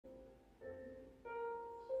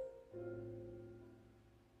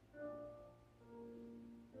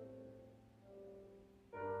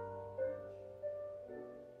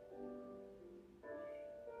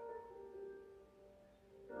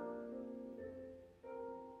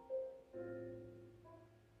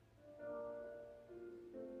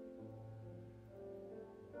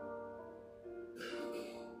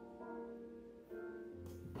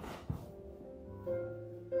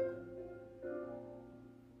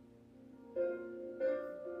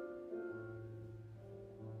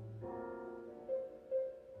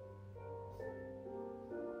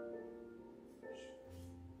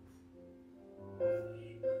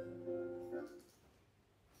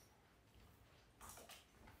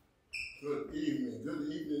Good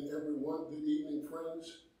evening, everyone. Good evening,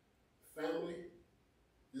 friends, family.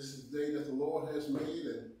 This is the day that the Lord has made,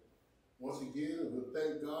 and once again, we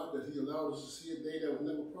thank God that He allowed us to see a day that was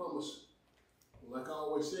never promised. Like I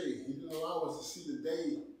always say, He didn't allow us to see the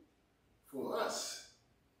day for us,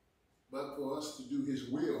 but for us to do His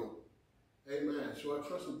will. Amen. So I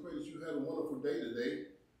trust and pray that you had a wonderful day today.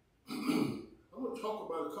 I'm going to talk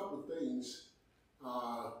about a couple of things,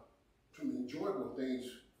 some enjoyable things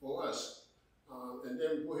for us, and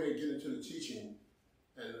then go ahead and get into the teaching.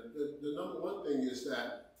 And the number one thing is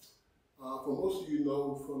that, for most of you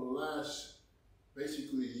know, for the last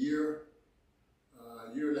basically year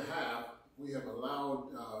and a half, we have allowed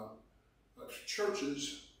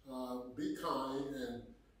churches, Be Kind and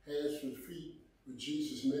Hands and Feet with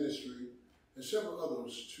Jesus Ministry, and several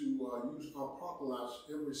others to use our parking lots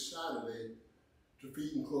every Saturday to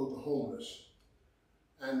feed and clothe the homeless.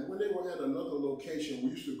 And when they were at another location,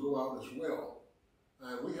 we used to go out as well.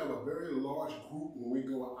 And we have a very large group when we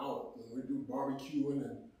go out, when we do barbecuing,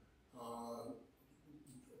 and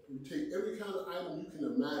we take every kind of item you can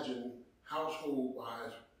imagine,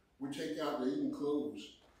 household-wise. We take out the eating clothes.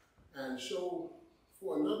 And so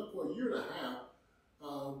for a year and a half,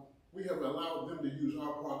 we have allowed them to use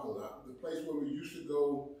our parking lot. The place where we used to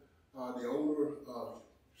go, the owner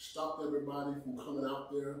stopped everybody from coming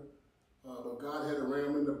out there. But God had a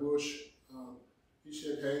ram in the bush. He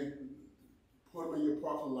said, hey, put them in your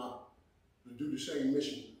parking lot to do the same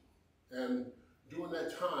mission. And during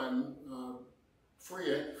that time,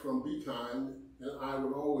 Fred from Be Kind and I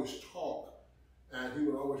would always talk, and he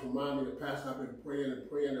would always remind me, Pastor, I've been praying and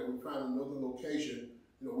praying that we find another location.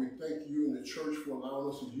 You know, we thank you in the church for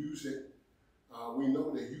allowing us to use it. We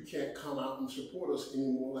know that you can't come out and support us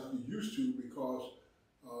anymore like you used to because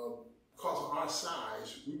of our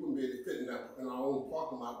size, we wouldn't be able to fit in our own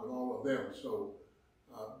parking lot with all of them. So,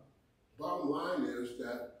 bottom line is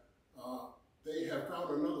that they have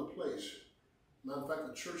found another place. Matter of fact,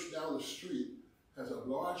 the church down the street has a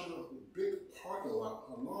big parking lot,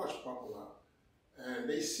 a large parking lot. And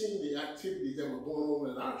they seen the activities that were going on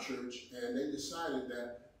in our church, and they decided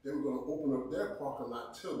that they were going to open up their parking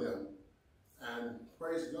lot to them. And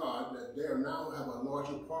praise God that they now have a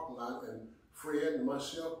larger parking lot, and Fred and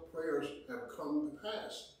myself, prayers have come to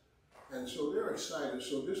pass. And so they're excited.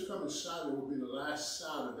 So this coming Saturday will be the last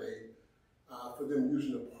Saturday for them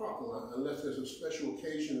using the parking lot, unless there's a special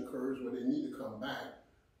occasion occurs where they need to come back.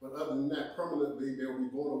 But other than that, permanently, they'll be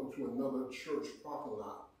going over to another church parking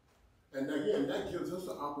lot. And again, that gives us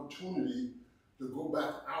the opportunity to go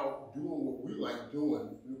back out doing what we like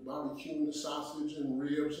doing, barbecuing the sausage and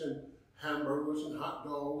ribs and hamburgers and hot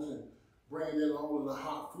dogs and bringing in all of the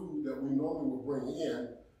hot food that we normally would bring in.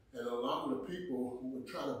 And a lot of the people would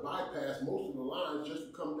try to bypass most of the lines just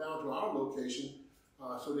to come down to our location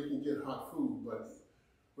so they can get hot food. But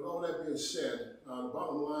with all that being said, the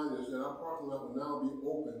bottom line is that our parking lot will now be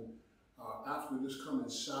open after this coming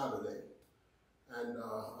Saturday. And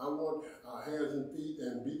I want Hands and Feet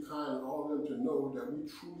and Be Kind and all of them to know that we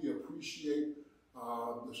truly appreciate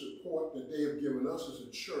the support that they have given us as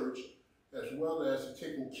a church, as well as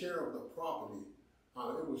taking care of the property.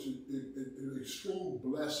 It was an extreme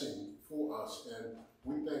blessing for us, and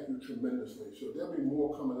we thank you tremendously. So there'll be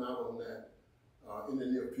more coming out on that in the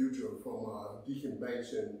near future from Deacon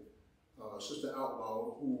Banks and Sister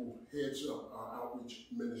Outlaw, who heads up our outreach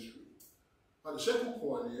ministry. The second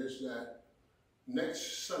point is that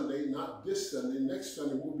next Sunday, not this Sunday, next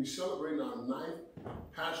Sunday, we'll be celebrating our 9th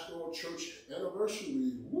pastoral church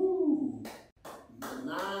anniversary. Woo!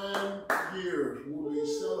 9 years we'll be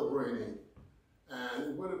celebrating.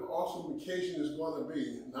 And what an awesome occasion is going to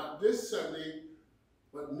be. Not this Sunday,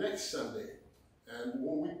 but next Sunday. And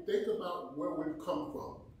when we think about where we've come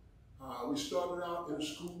from, we started out in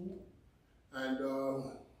school, and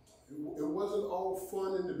it wasn't all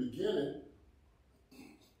fun in the beginning,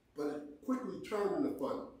 but it quickly turned into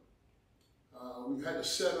fun. We had to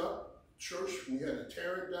set up church, we had to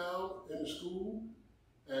tear it down in the school,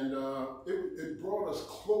 and it brought us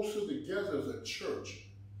closer together as a church.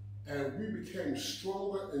 And we became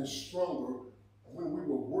stronger and stronger when we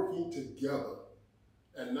were working together.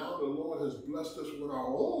 And now the Lord has blessed us with our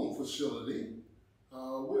own facility.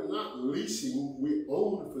 We're not leasing, we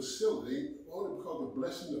own the facility only because of the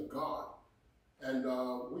blessing of God. And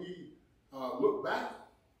we look back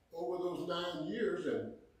over those 9 years,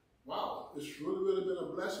 and wow, it's really been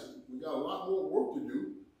a blessing. We got a lot more work to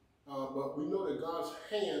do, but we know that God's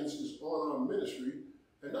hands is on our ministry,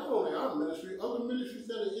 and not only our ministry, other ministries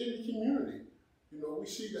that are in the community. You know, we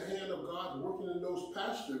see the hand of God working in those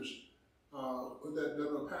pastors that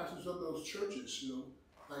are pastors of those churches, you know.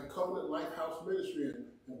 like Covenant Lighthouse Ministry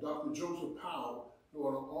and Dr. Joseph Powell doing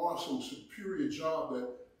an awesome, superior job that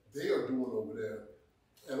they are doing over there.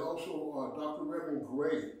 And also Dr. Reverend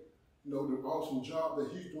Gray, the awesome job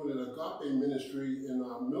that he's doing in Agape Ministry in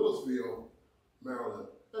Millersville, Maryland.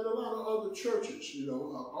 And a lot of other churches,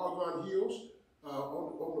 Argonne Hills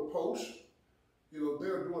on the post,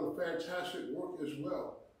 they're doing fantastic work as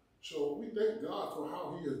well. So we thank God for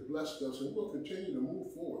how he has blessed us, and we'll continue to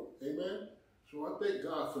move forward. Amen? So I thank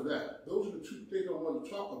God for that. Those are the two things I want to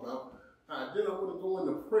talk about. Then I want to go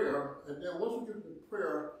into prayer, and then once we get to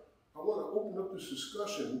prayer, I want to open up this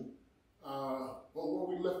discussion on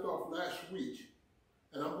where we left off last week.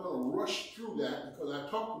 And I'm going to rush through that because I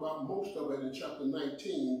talked about most of it in chapter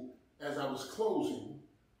 19 as I was closing.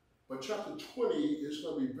 But chapter 20 is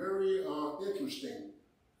going to be very interesting.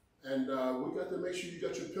 And we got to make sure you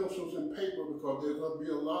got your pencils and paper because there's going to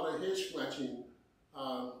be a lot of head-scratching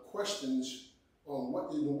questions on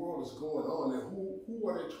what in the world is going on and who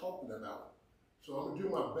are they talking about. So I'm going to do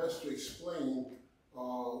my best to explain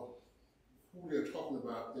who they're talking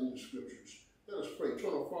about in the scriptures. Let us pray.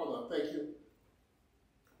 Eternal Father, I thank you.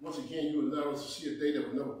 Once again, you allow us to see a day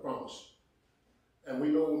that we never promised. And we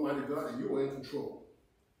know, Almighty God, that you are in control.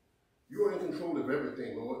 You are in control of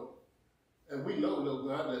everything, Lord. And we know, Lord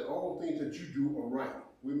God, that all things that you do are right.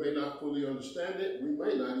 We may not fully understand it. We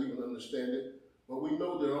may not even understand it. But we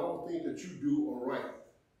know that all things that you do are right.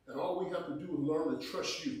 And all we have to do is learn to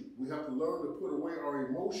trust you. We have to learn to put away our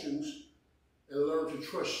emotions and learn to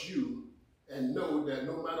trust you and know that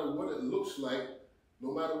no matter what it looks like,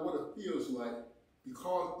 no matter what it feels like,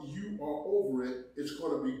 because you are over it, it's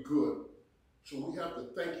going to be good. So we have to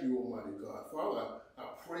thank you, Almighty God. Father, I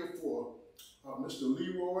pray for Mr.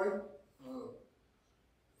 Leroy,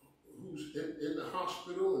 who's in the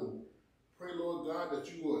hospital, and pray, Lord God,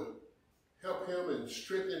 that you will help him and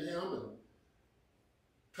strengthen him and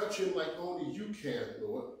touch him like only you can,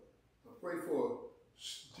 Lord. I pray for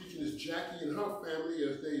Deaconess Jackie and her family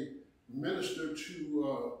as they minister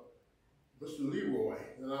to Mr. Leroy.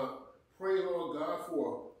 And I pray, Lord God,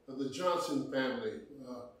 for the Johnson family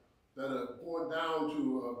that are going down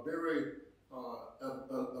to bury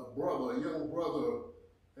a brother, a young brother,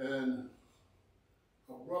 and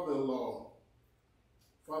a brother-in-law.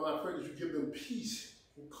 Father, I pray that you give them peace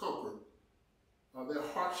and comfort. Their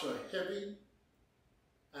hearts are heavy,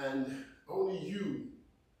 and only you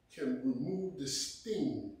can remove the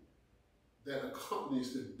sting that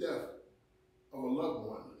accompanies the death of a loved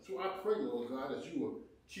one. So I pray, Lord God, that you will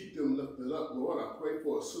keep them lifted up, Lord. I pray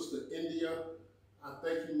for Sister India. I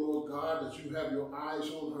thank you, Lord God, that you have your eyes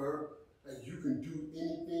on her and you can do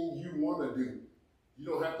anything you want to do. You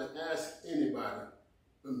don't have to ask anybody.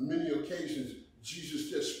 On many occasions,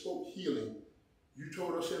 Jesus just spoke healing. You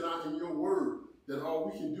told us in your word that all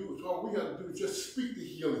we have to do is just speak the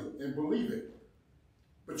healing and believe it.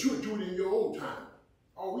 But you'll do it in your own time.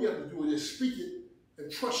 All we have to do is just speak it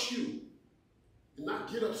and trust you and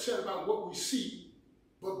not get upset about what we see,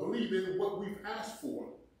 but believe in what we've asked for.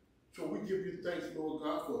 So we give you thanks, Lord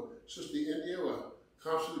God, for Sister India. I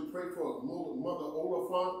constantly pray for Mother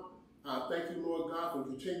Oliphant. Thank you, Lord God, for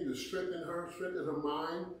continuing to strengthen her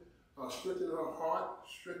mind, strengthen her heart,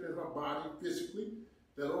 strengthen her body physically.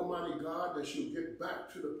 That Almighty God, that she'll get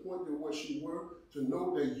back to the point of where she were, to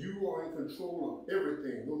know that you are in control of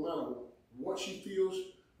everything, no matter what she feels,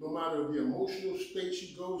 no matter the emotional state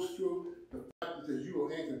she goes through, the fact that you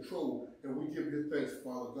are in control, and we give you thanks,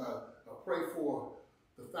 Father God. I pray for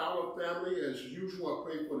the Fowler family, as usual. I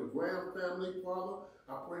pray for the Graham family, Father.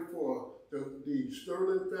 I pray for the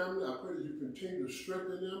Sterling family. I pray that you continue to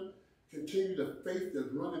strengthen them, continue the faith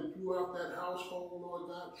that's running throughout that household, Lord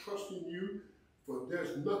God, trusting you, for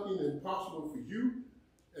there's nothing impossible for you.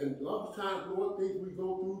 And a lot of times, Lord, things we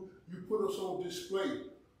go through, you put us on display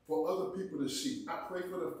for other people to see. I pray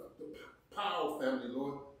for the Powell family,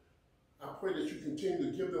 Lord. I pray that you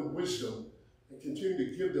continue to give them wisdom and continue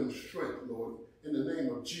to give them strength, Lord, in the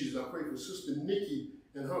name of Jesus. I pray for Sister Nikki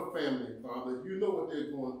and her family, Father. You know what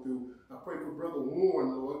they're going through. I pray for Brother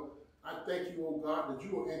Warren, Lord. I thank you, oh God, that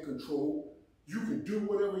you are in control. You can do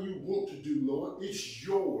whatever you want to do, Lord. It's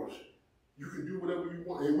yours. You can do whatever you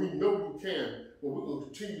want, and we know you can. But we're going to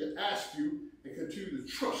continue to ask you and continue to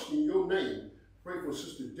trust in your name. Pray for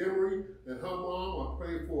Sister Demery and her mom. I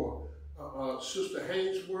pray for Sister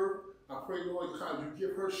Hainsworth. I pray, Lord God, you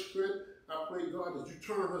give her strength. I pray, God, that you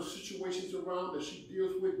turn her situations around that she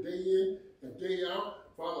deals with day in and day out.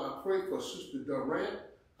 Father, I pray for Sister Durant.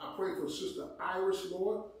 I pray for Sister Iris,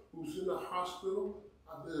 Lord, who's in the hospital.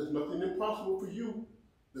 There's nothing impossible for you.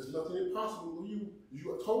 There's nothing impossible for you.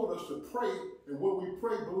 You have told us to pray, and when we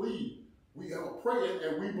pray, believe. We are praying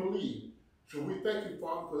and we believe. So we thank you,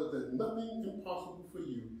 Father, because there's nothing impossible for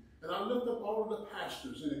you. And I lift up all of the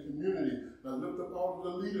pastors in the community. I lift up all of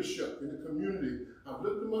the leadership in the community. I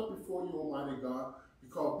lift them up before you, Almighty God,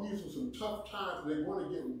 because these are some tough times and they're going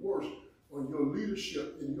to get worse on your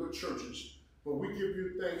leadership in your churches. But we give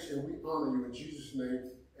you thanks and we honor you in Jesus'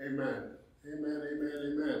 name. Amen. Amen, amen,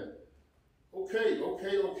 amen. Okay.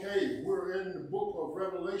 We're in the book of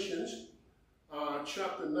Revelations,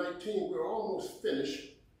 chapter 19. We're almost finished.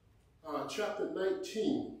 Chapter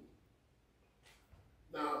 19.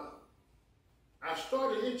 Now, I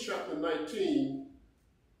started in chapter 19,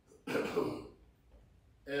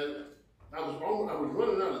 and I was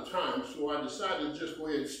running out of time, so I decided to just go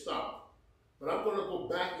ahead and stop. But I'm going to go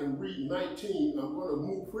back and read 19. I'm going to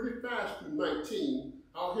move pretty fast through 19.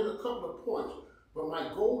 I'll hit a couple of points, but my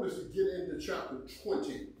goal is to get into chapter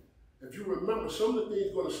 20. If you remember, some of the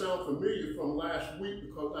things are going to sound familiar from last week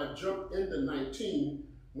because I jumped into 19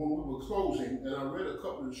 when we were closing, and I read a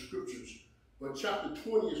couple of scriptures. But chapter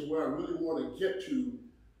 20 is where I really want to get to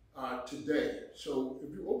today. So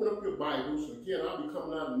if you open up your Bibles, again, I'll be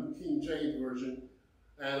coming out of the New King James Version,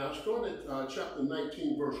 and I started chapter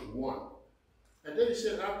 19, verse 1. And then he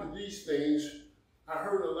said, after these things, I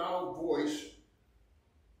heard a loud voice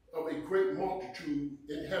of a great multitude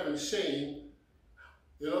in heaven saying,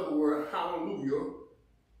 in other words, hallelujah.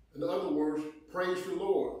 In other words, praise the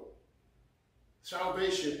Lord.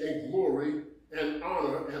 Salvation and glory and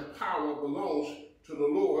honor and power belongs to the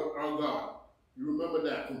Lord our God. You remember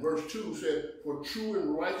that. From verse 2 said, for true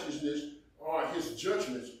and righteousness are his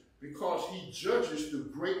judgments, because he judges the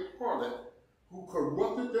great harlot who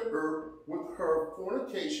corrupted the earth with her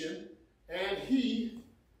fornication, and he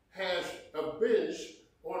has avenged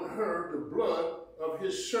on her the blood of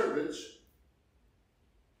his servants.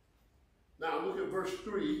 Now look at verse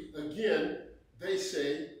 3. Again, they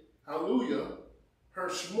say, hallelujah. Her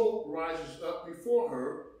smoke rises up before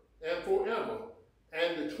her and forever.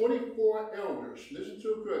 And the 24 elders, listen to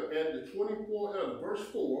it good, and the 24 elders, verse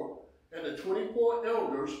 4, and the 24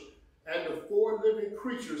 elders and the 4 living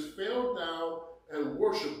creatures fell down and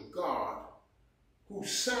worshiped God, who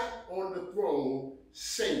sat on the throne,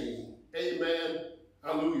 saying, amen,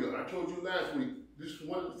 hallelujah. I told you last week, this is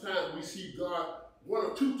one of the times we see God, one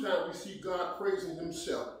or two times we see God praising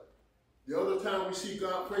himself. The other time we see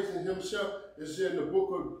God praising himself is in the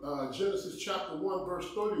book of Genesis chapter 1, verse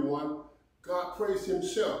 31. God praised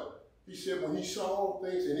himself. He said when he saw all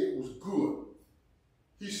things and it was good.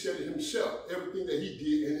 He said it himself, everything that he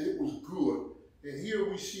did, and it was good. And here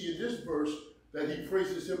we see in this verse that he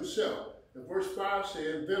praises himself. And verse 5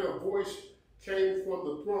 said, then a voice came from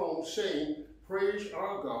the throne saying, praise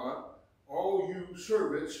our God, all you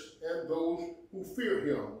servants and those who fear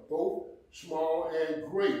him, both small and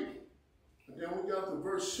great. And then we got to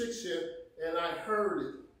verse 6 said, and I heard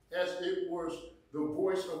it as it was the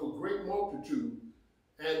voice of a great multitude,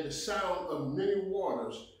 and the sound of many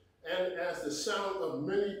waters, and as the sound of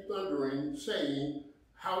many thundering, saying,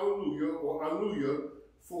 hallelujah, or alleluia,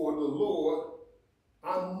 for the Lord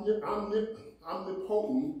omnipotent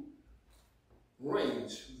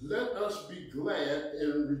reigns. Let us be glad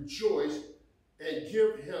and rejoice and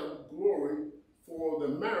give him glory, for the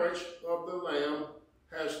marriage of the Lamb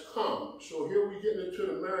has come. So here we get into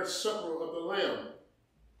the marriage supper of the Lamb,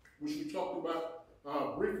 which we talked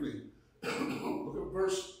about briefly. Look at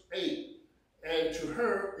verse 8. And to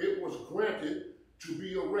her it was granted to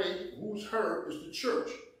be arrayed. Whose her is the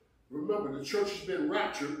church. Remember, the church has been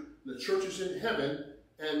raptured. The church is in heaven,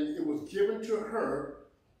 and it was given to her,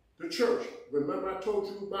 the church. Remember I told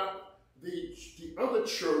you about the other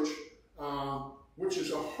church, which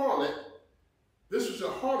is a harlot. This is a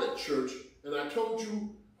harlot church, and I told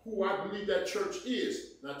you who I believe that church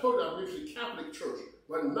is. And I told you I believe it's a Catholic church,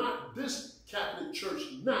 but not this Catholic church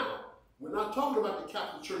now. We're not talking about the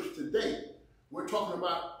Catholic church today. We're talking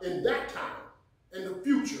about in that time, in the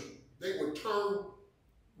future, they would turn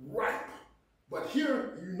ripe. But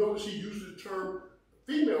here, you notice he uses the term,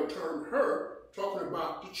 female term, her, talking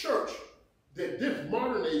about the church, that this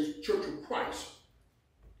modern age Church of Christ.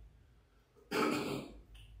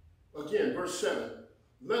 Again, verse 7,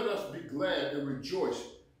 let us be glad and rejoice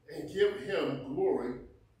and give him glory,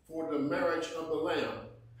 for the marriage of the Lamb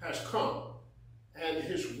has come, and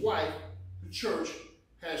his wife, the church,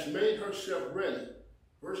 has made herself ready.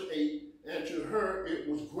 Verse 8, and to her it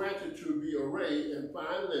was granted to be arrayed in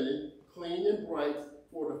fine linen, clean and bright,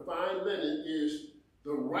 for the fine linen is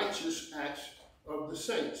the righteous acts of the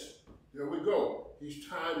saints. There we go. He's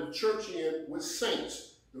tying the church in with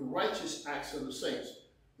saints, the righteous acts of the saints.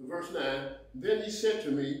 Verse 9, then he said to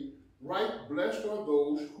me, right, blessed are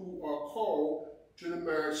those who are called to the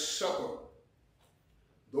marriage supper.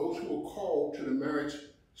 those who are called to the marriage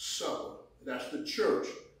supper. That's the church.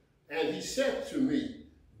 And he said to me,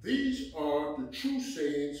 these are the true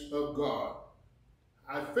sayings of God.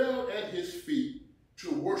 I fell at his feet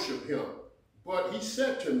to worship him. But he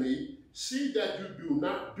said to me, see that you do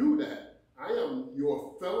not do that. I am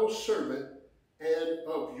your fellow servant and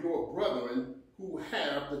of your brethren who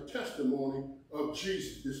have the testimony of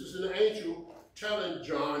Jesus. This is an angel telling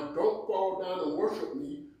John, don't fall down and worship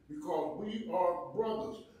me because we are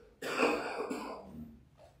brothers.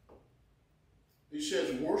 He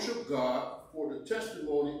says, worship God, for the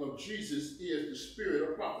testimony of Jesus is the spirit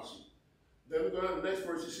of prophecy. Then we go to the next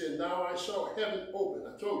verse. He said, now I saw heaven open.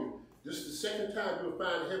 I told you, this is the second time you'll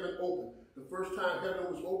find heaven open. The first time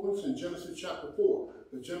heaven was opened is in Genesis chapter 4.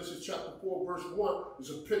 The Genesis chapter 4 verse 1 is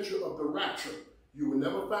a picture of the rapture. You will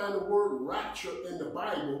never find the word rapture in the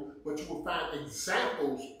Bible, but you will find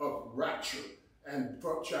examples of rapture. And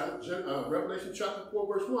Revelation chapter 4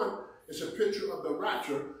 verse 1 is a picture of the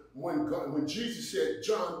rapture when Jesus said,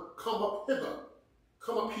 John, come up hither.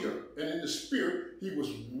 Come up here. And in the spirit, he was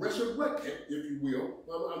resurrected, if you will.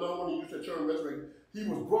 I don't want to use that term resurrected. He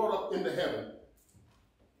was brought up into heaven.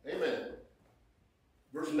 Amen.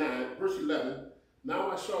 Verse 11.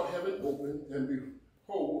 Now I saw heaven open, and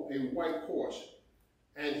behold, a white horse.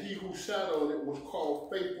 And he who sat on it was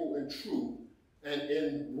called Faithful and True, and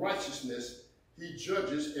in righteousness he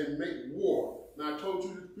judges and makes war. Now I told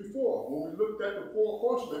you this before. When we looked at the 4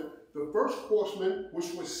 horsemen, the first horseman,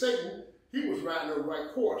 which was Satan, he was riding a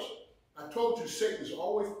white horse. I told you Satan has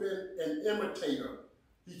always been an imitator.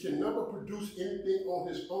 He can never produce anything on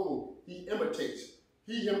his own. He imitates.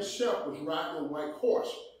 He himself was riding a white horse.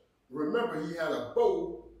 Remember, he had a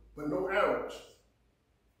bow, but no arrows.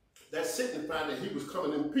 That signified that he was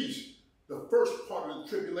coming in peace. The first part of the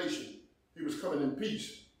tribulation, he was coming in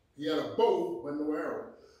peace. He had a bow, but no arrow.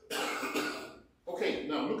 Okay,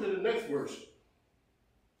 now look at the next verse.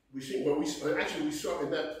 We saw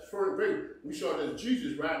in that first verse, we saw that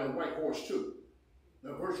Jesus riding a white horse too.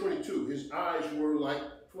 Now verse 22, his eyes were like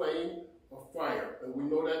flame of fire. And we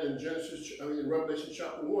know that in Revelation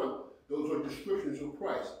chapter 1, those are descriptions of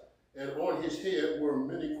Christ. And on his head were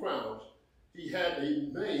many crowns. He had a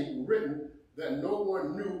name written that no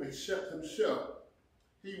one knew except himself.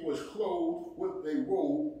 He was clothed with a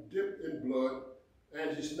robe dipped in blood,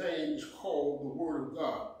 and his name is called the Word of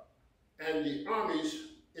God. And the armies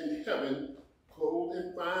in heaven, clothed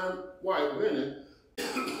in fine white linen,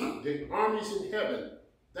 the armies in heaven,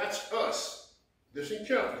 that's us. Listen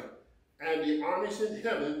carefully. And the armies in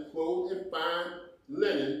heaven, clothed in fine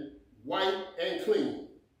linen, white and clean,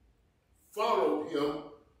 followed him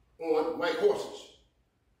on white horses.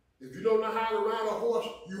 If you don't know how to ride a horse,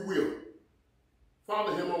 you will.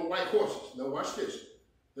 Follow him on white horses. Now watch this.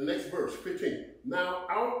 The next verse, 15. Now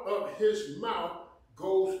out of his mouth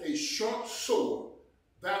goes a sharp sword,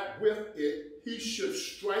 that with it he should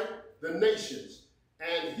strike the nations,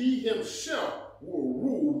 and he himself will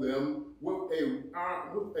rule them with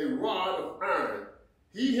a rod of iron.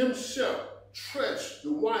 He himself treads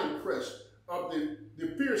the winepress of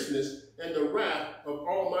the fierceness and the wrath of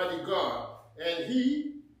Almighty God. And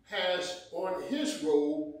he has on his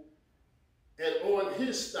robe and on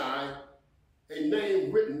his thigh a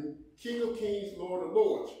name written, King of Kings, Lord of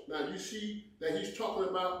Lords. Now you see that he's talking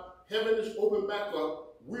about heaven is opened back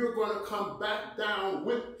up. We're going to come back down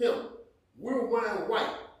with him. We're wearing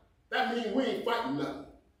white. That means we ain't fighting nothing.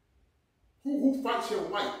 Who fights in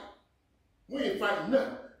white? We ain't fighting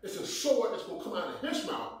nothing. It's a sword that's going to come out of his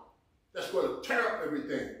mouth that's going to tear up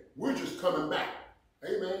everything. We're just coming back.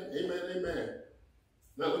 Amen, amen, amen.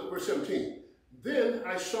 Now look at verse 17. Then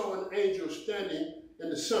I saw an angel standing in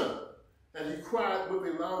the sun, and he cried with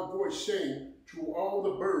a loud voice, saying to all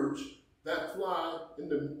the birds that fly in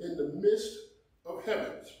the midst of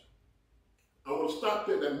heavens. I want to stop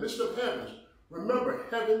there, the midst of heavens. Remember,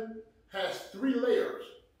 heaven has 3 layers.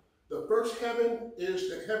 The first heaven is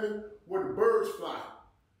the heaven where the birds fly.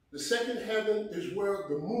 The second heaven is where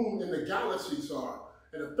the moon and the galaxies are.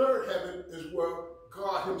 And the third heaven is where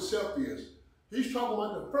God himself is. He's talking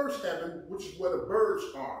about the first heaven, which is where the birds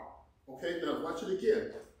are. Okay, now watch it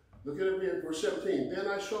again. Look at it again, verse 17. Then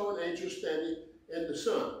I saw an angel standing in the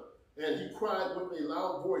sun, and he cried with a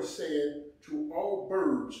loud voice, saying to all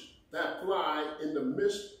birds that fly in the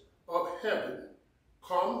midst of heaven,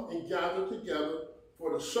 come and gather together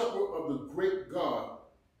for the supper of the great God.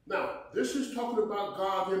 Now, this is talking about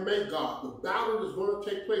Gog and Magog. The battle is going to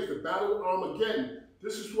take place, the battle of Armageddon.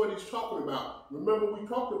 This is what he's talking about. Remember, we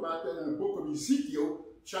talked about that in the book of Ezekiel,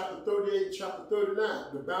 chapter 38, chapter 39,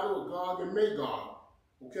 the battle of Gog and Magog.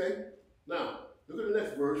 Okay? Now, look at the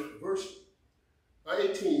next verse, verse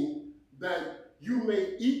 18, that you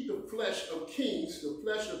may eat the flesh of kings, the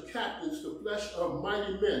flesh of captains, the flesh of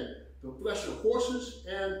mighty men, the flesh of horses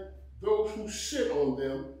and those who sit on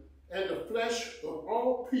them, and the flesh of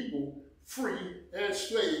all people, free and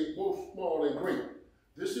slave, both small and great.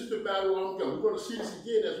 This is the battle I'm going. We're going to see this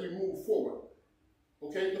again as we move forward.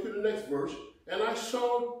 Okay, look at the next verse. And I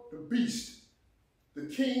saw the beast, the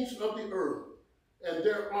kings of the earth, and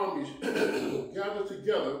their armies gathered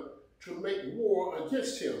together to make war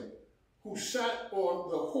against him, who sat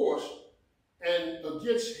on the horse and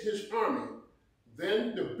against his army.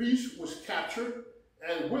 Then the beast was captured,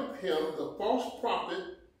 and with him the false prophet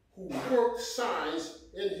who worked signs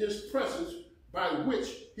in his presence, by which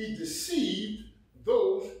he deceived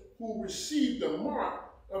those who received the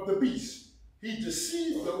mark of the beast. He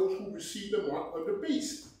deceived those who received the mark of the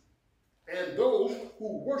beast, and those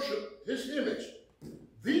who worship his image.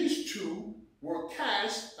 These two were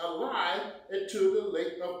cast alive into the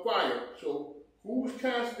lake of fire. So who was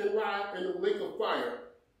cast alive in the lake of fire?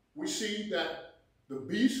 We see that the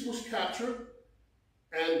beast was captured,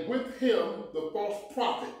 and with him the false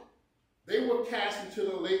prophet. They were cast into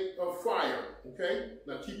the lake of fire. Okay?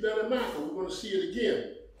 Now keep that in mind, because we're going to see it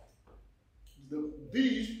again.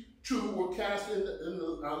 These two were cast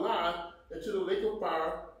alive into the lake of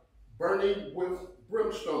fire, burning with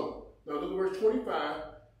brimstone. Now look at verse 25.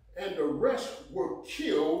 And the rest were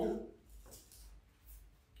killed.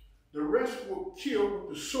 The rest were killed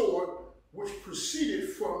with the sword which proceeded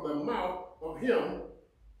from the mouth of him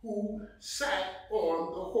who sat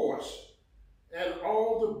on the horse. And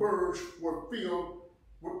all the birds were filled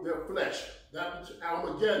with their flesh. That was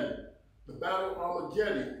Armageddon, the battle of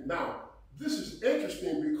Armageddon. Now, this is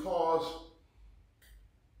interesting because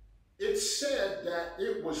it said that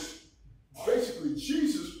it was basically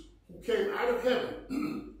Jesus who came out of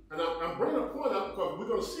heaven. And I'm bringing a point up because we're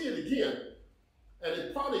going to see it again. And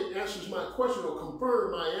it probably answers my question or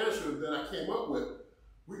confirms my answer that I came up with.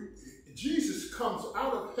 Jesus comes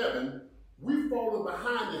out of heaven. We've fallen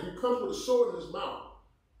behind him. He comes with a sword in his mouth.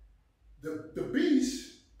 The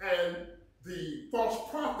beast and the false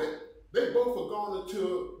prophet, they both are gone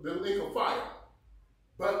into the lake of fire.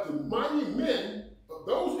 But the mighty men of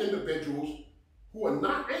those individuals who are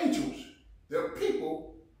not angels, they're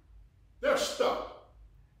people, they're stuck.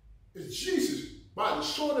 It's Jesus by the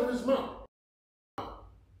sword of his mouth.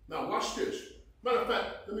 Now watch this. Matter of fact,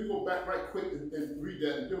 let me go back right quick and read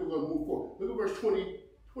that, and then we're going to move forward. Look at verse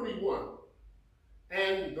 21.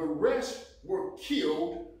 And the rest were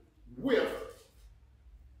killed with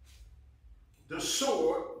the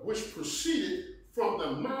sword which proceeded from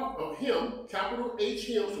the mouth of him, capital H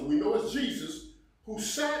him, so we know it's Jesus, who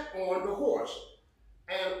sat on the horse.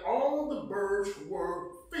 And all the birds were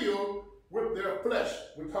filled with their flesh.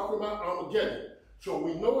 We're talking about Armageddon. So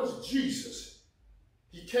we know it's Jesus.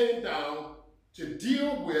 He came down to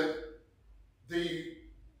deal with the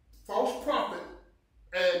false prophet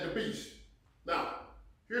and the beast. Now,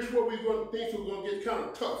 here's where things are going to get kind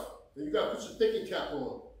of tough. And you got to put your thinking cap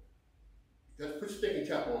on. You got to put your thinking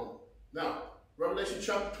cap on. Now, Revelation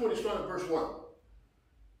chapter 20, starting at verse 1.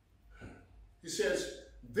 He says,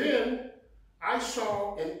 Then I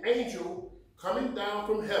saw an angel coming down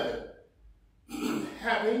from heaven,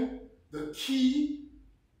 having the key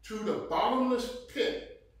to the bottomless pit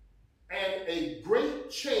and a great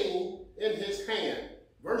chain in his hand.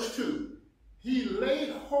 Verse 2, he laid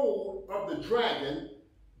hold of the dragon,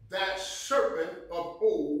 that serpent of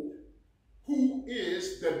old, who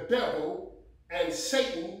is the devil and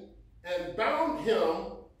Satan, and bound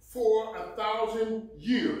him for 1,000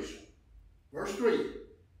 years. Verse 3,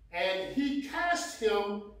 and he cast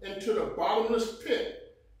him into the bottomless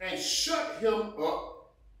pit and shut him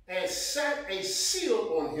up and set a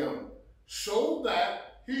seal on him, so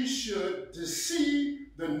that he should deceive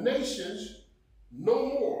the nations no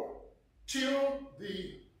more, till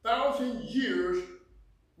the 1,000 years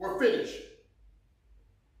were finished.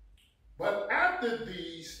 But after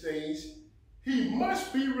these things, he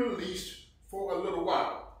must be released for a little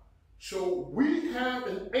while. So we have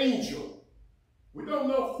an angel. We don't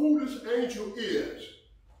know who this angel is,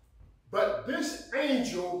 but this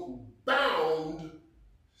angel bound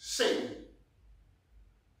Satan.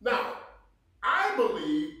 Now, I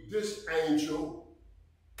believe this angel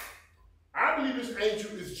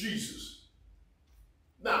is Jesus.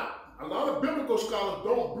 Now, a lot of biblical scholars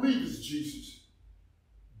don't believe it's Jesus.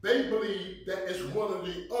 They believe that it's one of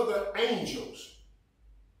the other angels.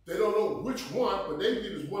 They don't know which one, but they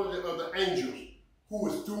believe it's one of the other angels who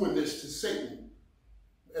is doing this to Satan.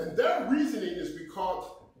 And their reasoning is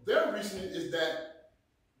that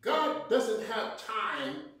God doesn't have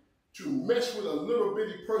time to mess with a little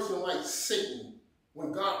bitty person like Satan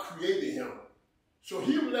when God created him. So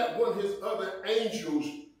he would let one of his other angels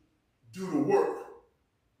do the work.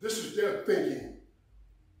 This is their thinking.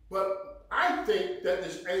 But I think that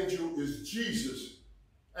this angel is Jesus.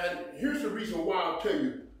 And here's the reason why. I'll tell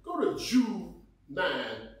you. Go to Jude 9.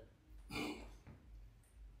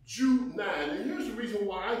 Jude 9. And here's the reason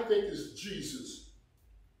why I think it's Jesus.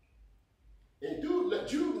 And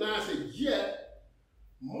Jude 9 said, yet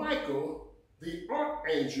Michael, the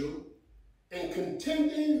archangel, in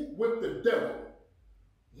contending with the devil,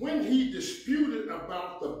 when he disputed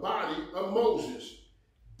about the body of Moses,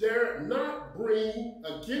 dared not bring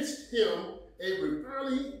against him a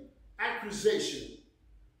reviling accusation,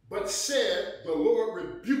 but said, the Lord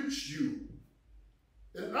rebukes you.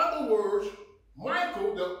 In other words,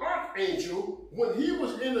 Michael, the archangel, when he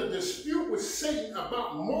was in a dispute with Satan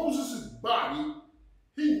about Moses' body,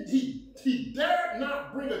 he dared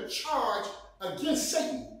not bring a charge against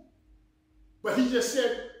Satan. But he just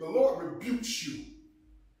said, the Lord rebukes you.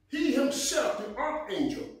 He himself, the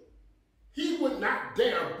archangel, he would not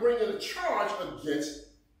dare bring a charge against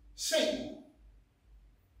Satan.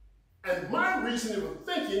 And my reasoning for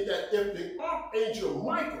thinking that if the archangel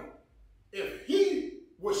Michael, if he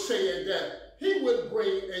was saying that he would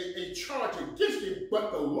bring a charge against him,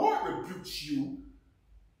 but the Lord rebukes you,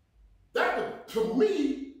 that would, to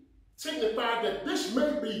me, signify that this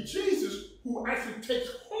may be Jesus who actually takes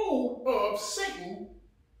hold of Satan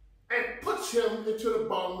and puts him into the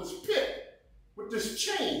bottomless pit with this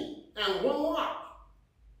chain and one lock.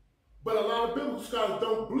 But a lot of biblical scholars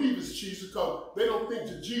don't believe it's Jesus because they don't think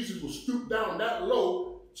that Jesus will stoop down that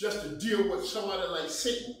low just to deal with somebody like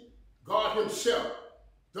Satan. God himself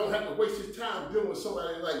don't have to waste his time dealing with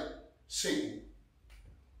somebody like Satan.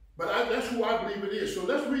 But that's who I believe it is. So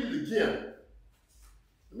let's read it again.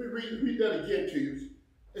 Let me read that again to you.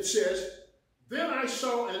 It says, then I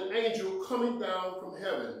saw an angel coming down from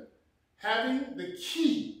heaven, having the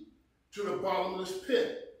key to the bottomless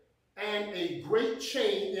pit and a great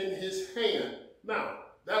chain in his hand. Now,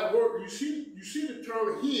 that word, you see the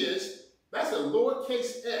term his, that's a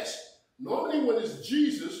lowercase s. Normally when it's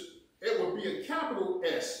Jesus, it would be a capital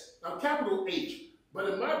S, a capital H. But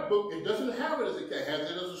in my book, it doesn't have it as a K, it has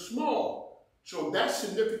it as a small. So that's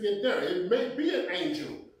significant there. It may be an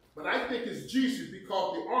angel, but I think it's Jesus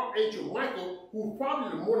because the archangel Michael, who's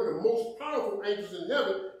probably one of the most powerful angels in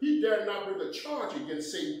heaven, he dared not bring a charge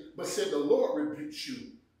against Satan, but said the Lord rebukes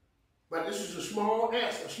you. But this is a small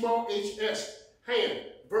s, a small hs, hand.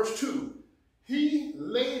 Verse 2, he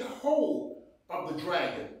laid hold of the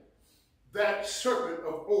dragon, that serpent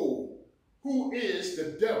of old, who is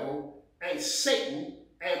the devil and Satan,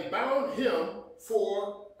 and bound him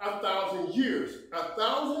for 1,000 years.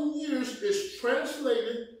 1,000 years is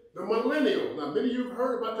translated the millennial. Now, many of you have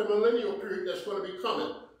heard about the millennial period that's going to be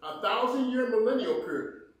coming. 1,000-year millennial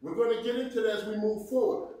period. We're going to get into that as we move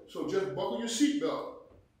forward. So just buckle your seatbelt,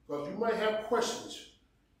 because you might have questions.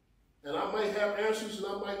 And I might have answers, and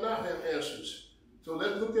I might not have answers. So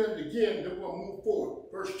let's look at it again, and then we'll move forward.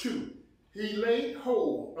 Verse 2. He laid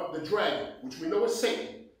hold of the dragon, which we know is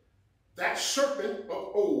Satan, that serpent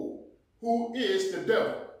of old, who is the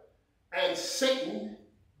devil, and Satan,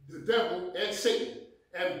 the devil and Satan,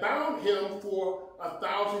 and bound him for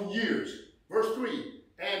 1,000 years. Verse 3,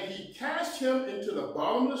 and he cast him into the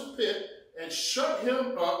bottomless pit and shut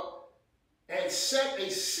him up and set a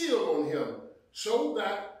seal on him, so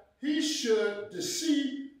that he should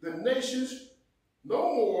deceive the nations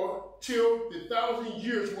no more till the 1,000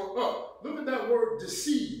 years were up. Look at that word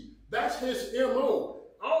deceive. That's his M.O.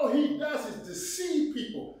 All he does is deceive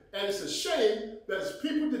people. And it's a shame that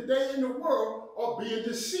people today in the world are being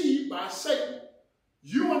deceived by Satan.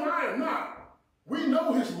 You and I are not. We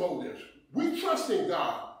know his motives. We trust in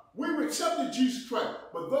God. We've accepted Jesus Christ.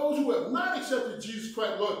 But those who have not accepted Jesus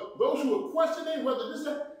Christ, Lord, those who are questioning whether this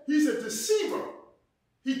is, he's a deceiver.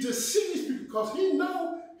 He deceives people because he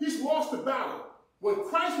knows he's lost the battle. When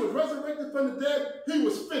Christ was resurrected from the dead, he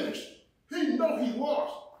was finished. He knows he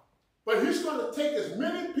lost. But he's going to take as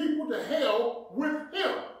many people to hell with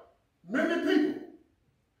him. Many people.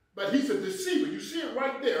 But he's a deceiver. You see it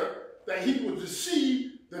right there, that he will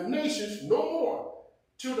deceive the nations no more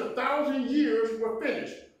till the 1,000 years were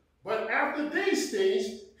finished. But after these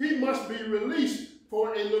things, he must be released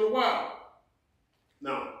for a little while.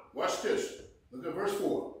 Now, watch this. Look at verse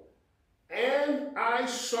 4. And I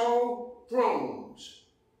saw thrones,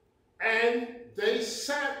 and they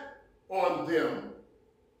sat on them,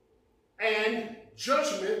 and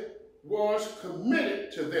judgment was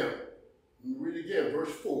committed to them. Let me read again,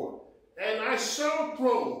 verse 4. And I saw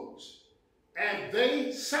thrones, and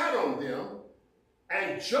they sat on them,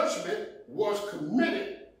 and judgment was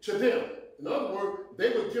committed to them. In other words, they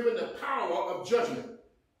were given the power of judgment.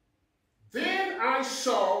 Then I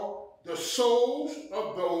saw the souls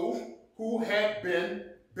of those who had been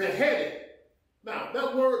beheaded. Now,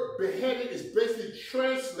 that word beheaded is basically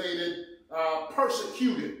translated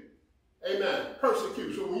persecuted. Amen.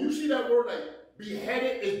 Persecuted. So when you see that word like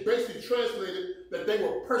beheaded, it's basically translated that they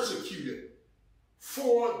were persecuted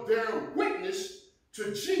for their witness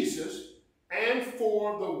to Jesus and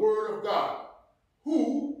for the word of God,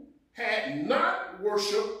 who had not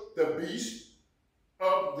worshipped the beast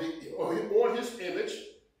of or his image,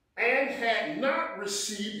 and had not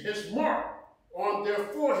received his mark on their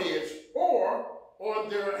foreheads or on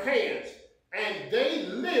their hands. And they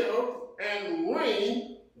lived and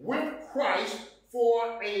reigned with Christ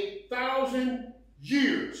for 1,000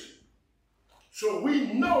 years. So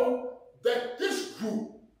we know that this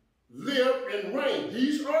group lived and reigned.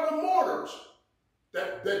 These are the martyrs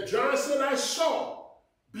that John said I saw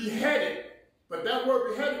beheaded. But that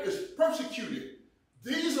word beheaded is persecuted.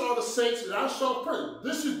 These are the saints that I saw persecuted.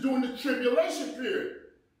 This is during the tribulation period.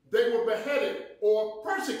 They were beheaded or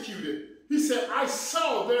persecuted. He said, I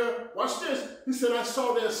saw their, watch this, he said, I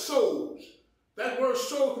saw their souls. That word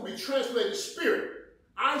soul can be translated spirit.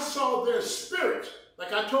 I saw their spirit.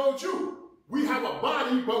 Like I told you, we have a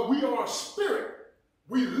body, but we are a spirit.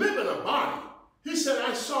 We live in a body. He said,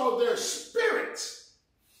 I saw their spirits.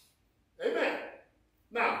 Amen.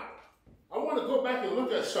 Now, I want to go back and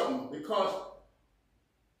look at something because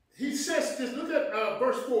he says this. Look at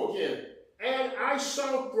verse 4 again. And I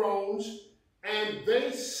saw thrones, and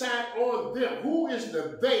they sat on them. Who is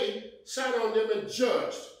the they sat on them and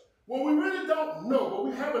judged? Well, we really don't know, but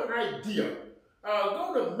we have an idea.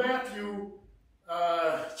 Go to Matthew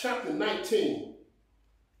chapter 19.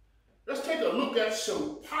 Let's take a look at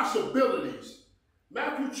some possibilities.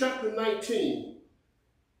 Matthew chapter 19.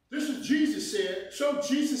 This is Jesus said. So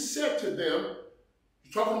Jesus said to them,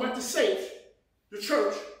 he's talking about the saints, the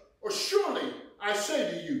church, or surely I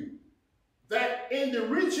say to you, that in the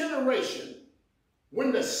regeneration,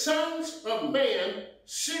 when the sons of man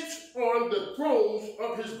sits on the thrones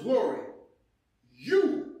of his glory,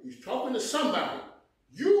 he's talking to somebody,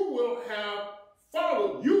 you who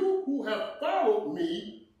have followed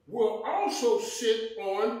me will also sit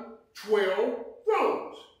on 12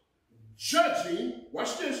 thrones, judging,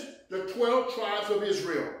 watch this, the 12 tribes of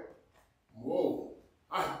Israel. Whoa.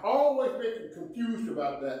 I've always been confused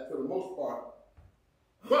about that for the most part.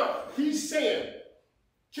 But he's saying,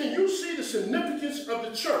 can you see the significance of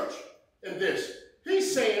the church in this?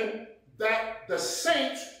 He's saying that the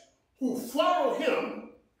saints who follow him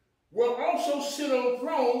will also sit on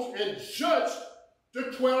thrones and judge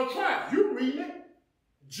the 12 tribes. You read it,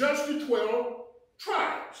 judge the 12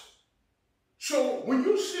 tribes. So when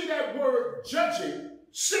you see that word judging,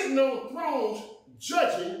 sitting on thrones,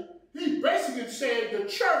 judging, he's basically saying the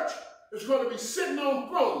church is going to be sitting on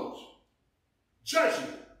thrones,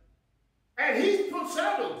 judging. And he puts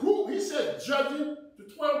out a group, he said, judging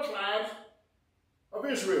the 12 tribes of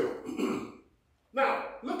Israel. Now,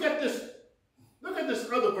 look at this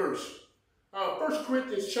other verse. 1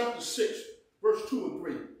 Corinthians chapter 6, verse 2 and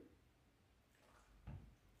 3.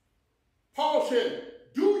 Paul said,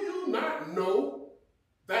 do you not know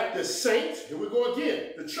that the saints, here we go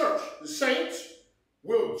again, the church, the saints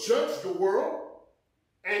will judge the world?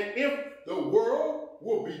 And if the world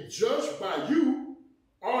will be judged by you,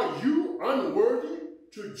 are you unworthy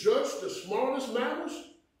to judge the smallest matters?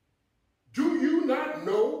 Do you not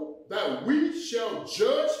know that we shall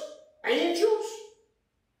judge angels?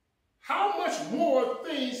 How much more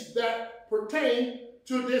things that pertain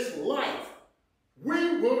to this life?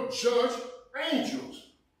 We will judge angels.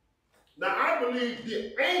 Now, I believe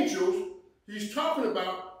the angels he's talking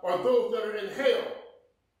about are those that are in hell.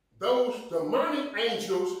 Those demonic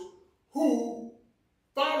angels who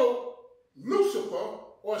followed Lucifer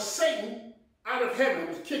or Satan out of heaven,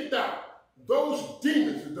 was kicked out. Those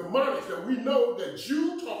demons, the demonics that we know that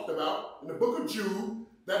Jude talked about in the book of Jude,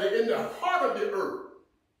 that are in the heart of the earth.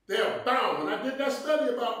 They are bound. And I did that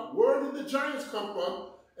study about where did the giants come from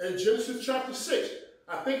in Genesis chapter 6.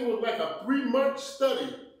 I think it was like a 3-month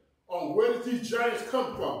study on where did these giants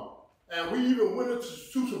come from. And we even went into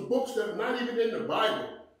some books that are not even in the Bible.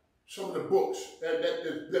 Some of the books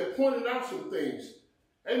that pointed out some things.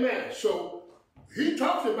 Amen. So he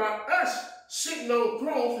talks about us sitting on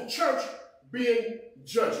thrones, the church being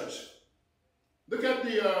judges. Look at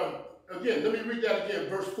again, let me read that again,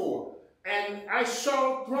 verse 4. And I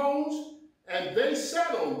saw thrones, and they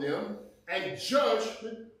sat on them, and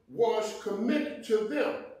judgment was committed to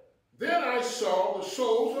them. Then I saw the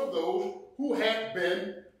souls of those who had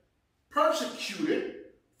been persecuted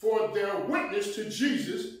for their witness to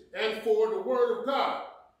Jesus and for the word of God,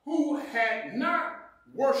 who had not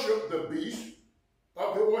worshipped the beast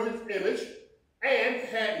or his image, and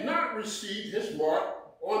had not received his mark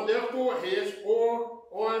on their foreheads or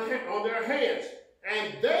on their hands.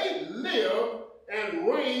 And they lived and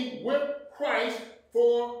reigned with Christ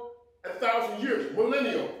for 1,000 years,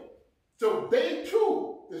 millennial. So they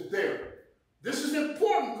too is there. This is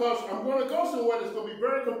important because I'm going to go somewhere that's going to be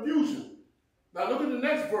very confusing. Now look at the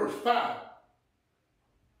next verse, 5.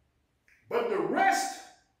 But the rest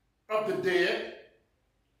of the dead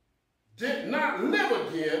did not live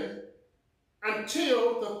again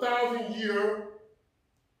until the 1,000 years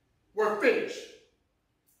were finished.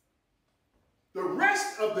 The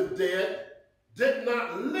rest of the dead did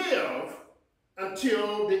not live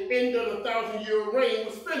until the end of the 1,000-year reign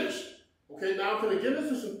was finished. Okay, now I'm going to get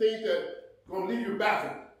into some things that are going to leave you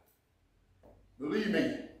baffled. Believe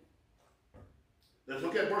me. Let's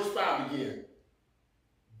look at verse 5 again.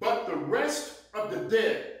 But the rest of the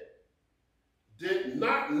dead did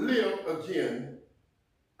not live again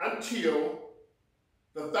until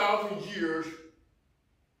the 1,000 years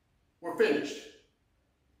were finished.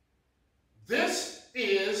 This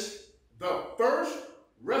is the first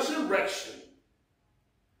resurrection.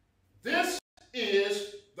 This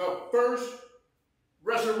is the first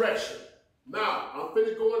resurrection. Now, I'm going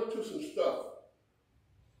to go into some stuff.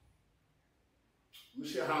 Let me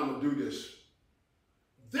see how I'm going to do this.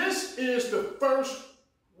 This is the first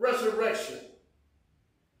resurrection.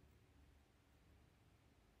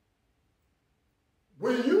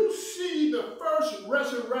 When you see the first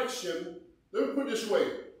resurrection, let me put it this way.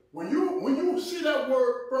 When you see that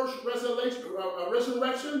word first resurrection,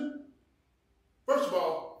 first of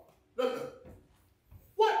all,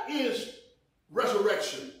 what is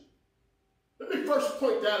resurrection? Let me first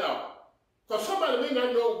point that out. Because somebody may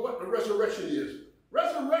not know what the resurrection is.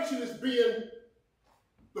 Resurrection is being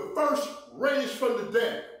the first raised from the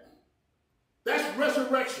dead. That's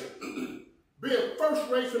resurrection. Being first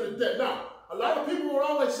raised from the dead. Now, a lot of people will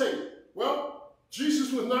always say, well,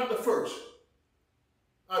 Jesus was not the first.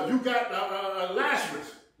 You got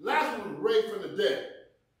Lazarus. Lazarus was raised from the dead.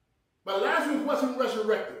 But Lazarus wasn't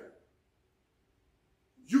resurrected.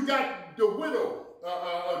 You got the widow,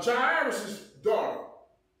 Jairus' daughter,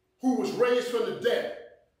 who was raised from the dead.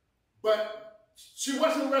 But she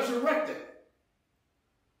wasn't resurrected.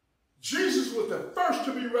 Jesus was the first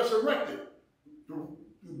to be resurrected. The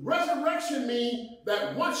resurrection means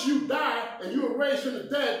that once you die and you are raised from the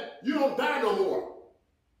dead, you don't die no more.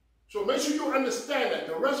 So make sure you understand that.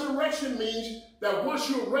 The resurrection means that once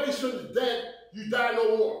you're raised from the dead, you die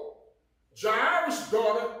no more. Jairus'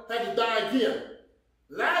 daughter had to die again.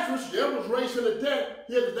 Lazarus, was raised from the dead,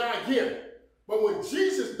 he had to die again. But when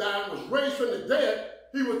Jesus died, was raised from the dead,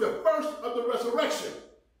 he was the first of the resurrection.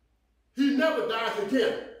 He never dies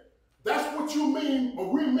again. That's what you mean,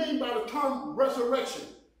 or we mean by the term resurrection.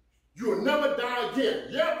 You will never die again.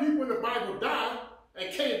 Yeah, people in the Bible died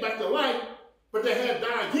and came back to life, but they had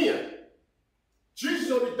died again.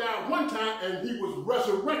 Jesus only died one time and he was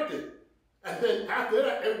resurrected. And then after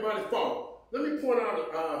that, everybody followed. Let me point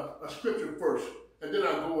out a scripture first, and then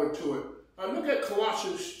I'll go into it. Look at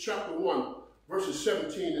Colossians chapter 1, verses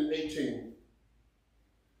 17 and 18.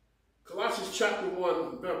 Colossians chapter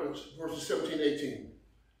 1, verses 17 and 18.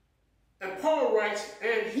 And Paul writes,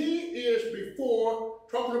 and he is before,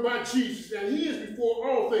 talking about Jesus, and he is before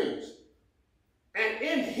all things. And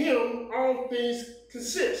in him all things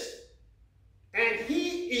consist. And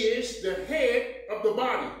he is the head of the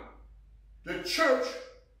body, the church,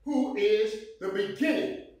 who is the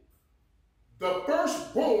beginning, the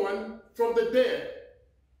firstborn from the dead,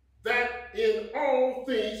 that in all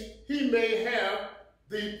things he may have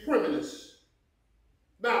the preeminence.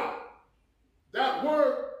 Now, that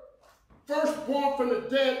word firstborn from the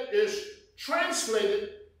dead is translated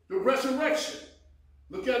the resurrection.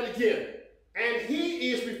 Look at it again. And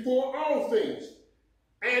he is before all things,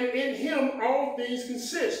 and in him all things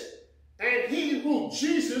consist. And he who,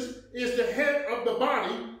 Jesus, is the head of the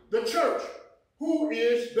body, the church, who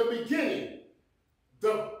is the beginning,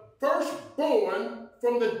 the firstborn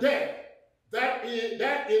from the dead, that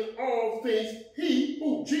in all things he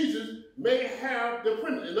who, Jesus, may have the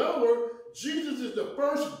preeminence. In other words, Jesus is the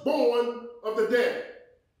firstborn of the dead.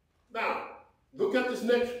 Now, look at this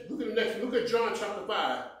next, look at John chapter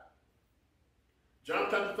 5. John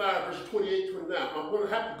chapter 5, verses 28, 29. I'm going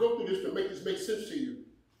to have to go through this to make this make sense to you.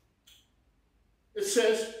 It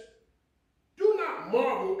says, do not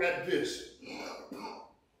marvel at this,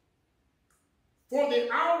 for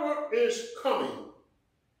the hour is coming,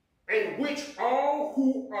 in which all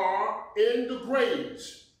who are in the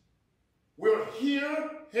graves will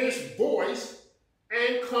hear his voice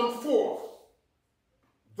and come forth.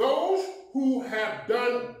 Those who have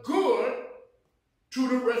done good to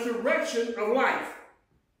the resurrection of life,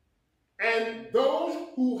 and those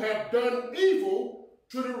who have done evil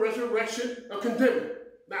to the resurrection of condemning.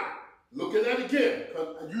 Now, look at that again,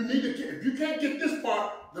 because you need to get, if you can't get this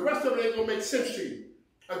part, the rest of it ain't going to make sense to you.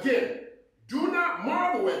 Again, do not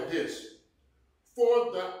marvel at this,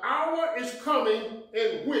 for the hour is coming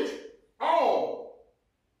in which all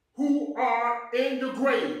who are in the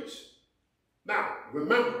graves. Now,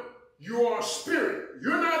 remember, you are a spirit.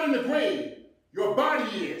 You're not in the grave. Your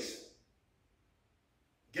body is.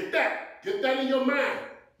 Get that. Get that in your mind.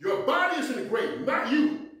 Your body is in the grave, not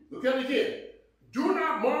you. Look at it again. Do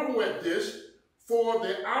not marvel at this, for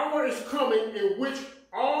the hour is coming in which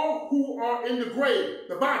all who are in the grave,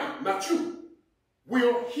 the body, not you,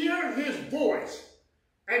 will hear his voice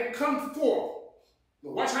and come forth.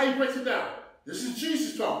 Now watch how he breaks it down. This is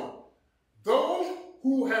Jesus talking. Those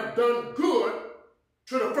who have done good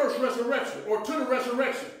to the first resurrection, or to the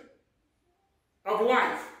resurrection of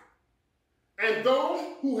life, and those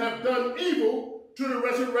who have done evil to the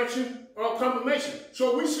resurrection of condemnation.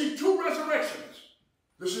 So we see two resurrections.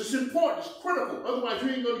 This is important, it's critical, otherwise you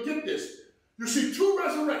ain't going to get this. You see two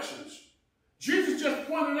resurrections. Jesus just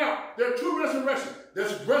pointed out there are two resurrections.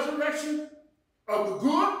 There's a resurrection of the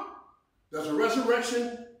good, there's a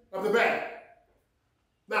resurrection of the bad.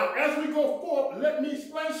 Now, as we go forward, let me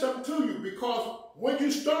explain something to you, because when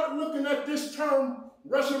you start looking at this term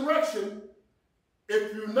resurrection,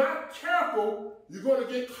 if you're not careful, you're going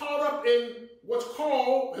to get caught up in what's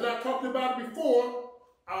called, and I talked about it before,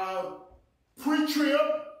 pre-trib,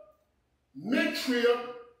 mid-trib,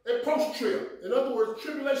 and post-trib. In other words,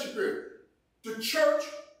 tribulation period. The church,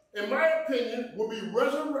 in my opinion, will be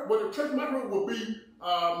resurrected, well, the church, in my opinion, will be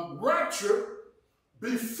raptured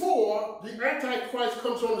before the Antichrist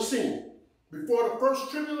comes on the scene. Before the first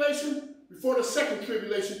tribulation, before the second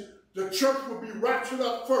tribulation, the church will be raptured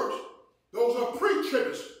up first. Those are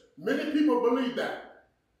pre-tribbists. Many people believe that.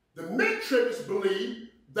 The mid-tribbists believe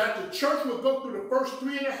that the church will go through the first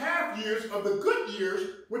 3.5 years of the good years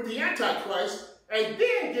with the Antichrist and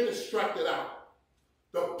then get extracted out.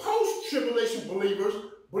 The post-tribulation believers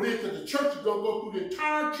believe that the church is going to go through the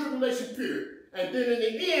entire tribulation period. And then in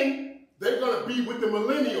the end, they're going to be with the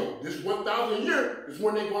millennial. This 1,000 year is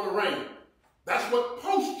when they're going to reign. That's what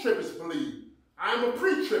post-tribbists believe. I'm a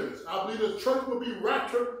pre-tribbist. I believe the church will be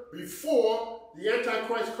raptured before the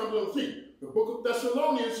Antichrist comes on the scene. The book of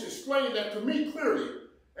Thessalonians explained that to me clearly.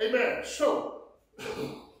 Amen. So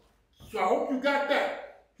I hope you got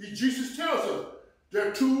that. Jesus tells us there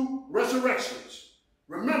are two resurrections.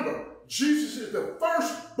 Remember, Jesus is the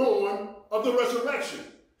firstborn of the resurrection.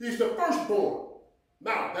 He's the firstborn.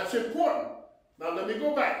 Now, that's important. Now, let me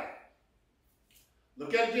go back.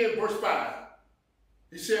 Look at it again, verse 5.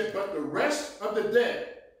 He said, but the rest of the dead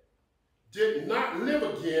did not live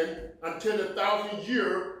again until the 1,000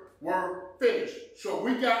 years were finished. So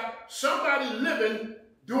we got somebody living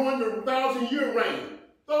during the 1,000-year reign.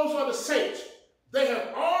 Those are the saints. They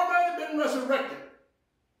have already been resurrected.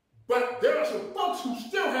 But there are some folks who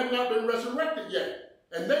still have not been resurrected yet.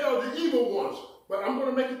 And they are the evil ones. But I'm going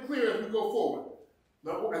to make it clear as we go forward.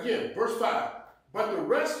 Now, again, verse 5. But the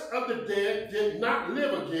rest of the dead did not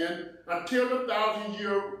live again until the 1,000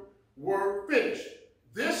 years were finished.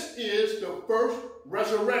 This is the first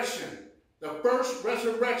resurrection. The first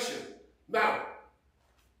resurrection. Now,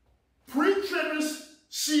 pre-tribbists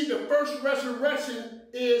see the first resurrection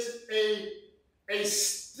is a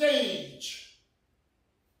stage.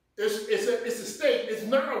 It's a stage. It's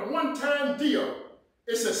not a one-time deal.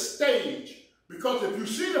 It's a stage. Because if you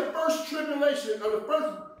see the first tribulation or the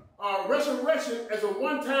first resurrection as a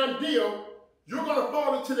one-time deal, you're going to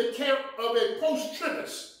fall into the camp of a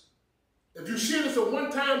post-tribist. If you see it as a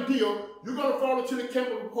one-time deal, you're going to fall into the camp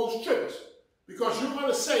of a post-tribist. Because you're going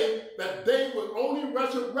to say that they were only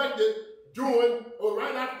resurrected during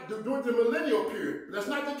the millennial period. But that's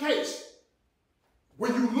not the case.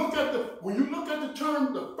 When you look at the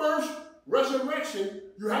term the first resurrection,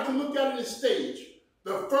 you have to look at it as stage.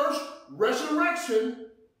 The first resurrection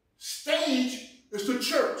stage is the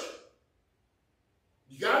church.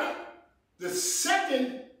 You got it? The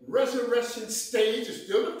second resurrection stage is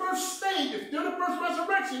still the first stage, it's still the first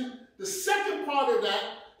resurrection. The second part of that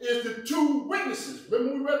is the two witnesses.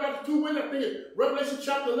 Remember we read about the two witnesses? I think in Revelation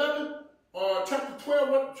chapter 11 or chapter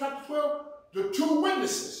 12, the two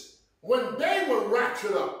witnesses, when they were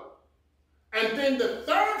raptured up. And then the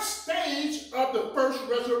third stage of the first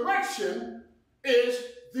resurrection is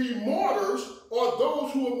the martyrs, or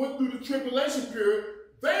those who went through the tribulation period.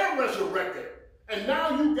 They are resurrected. And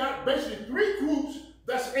now you got basically three groups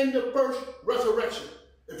that's in the first resurrection.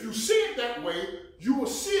 If you see it that way, you will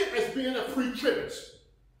see it as being a pre-tribulation.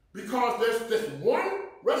 Because there's this one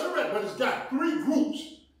resurrection, but it's got three groups.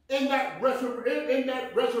 In that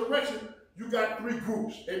resurrection, you got three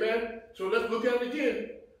groups. Amen? So let's look at it again.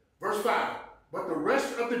 Verse 5. But the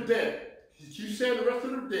rest of the dead, he keeps saying the rest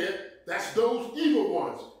of the dead, that's those evil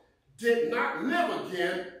ones, did not live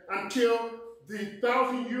again until the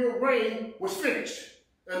 1,000-year reign was finished.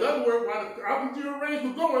 In other words, while the 1,000-year reigns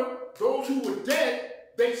were going, those who were dead,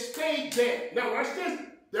 they stayed dead. Now watch this.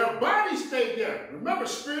 Their bodies stayed there. Remember,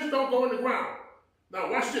 spirits don't go in the ground.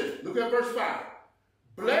 Now watch this. Look at verse 5.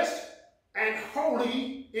 Blessed and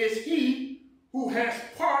holy is he who has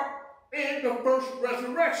part in the first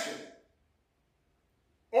resurrection.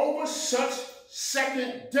 Over such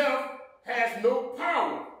second death has no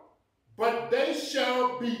power, but they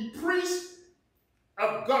shall be priests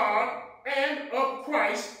of God and of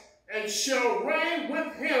Christ, and shall reign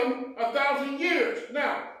with him 1,000 years.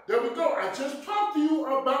 Now, there we go. I just talked to you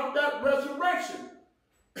about that resurrection.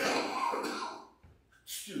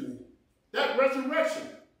 Excuse me. That resurrection.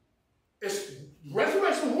 It's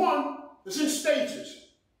resurrection 1 is in stages.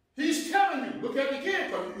 He's telling you, look at it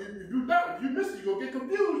again, because if you miss it, you're going to get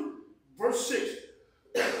confused. Verse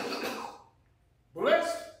 6.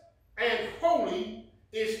 Blessed and holy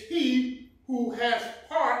is he who has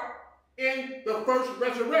part in the first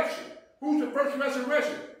resurrection. Who's the first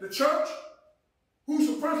resurrection? The church? Who's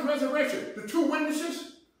the first resurrection? The two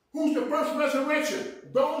witnesses? Who's the first resurrection?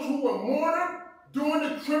 Those who were martyred during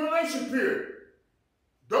the tribulation period.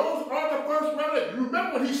 Those are the first resurrection. You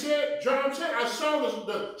remember what he said? John said, I saw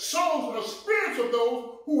the souls of spirits of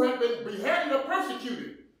those who have been beheaded or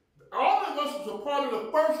persecuted. All of us was a part of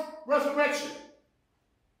the first resurrection.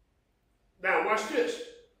 Now watch this.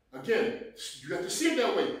 Again, you have to see it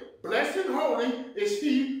that way. Blessed and holy is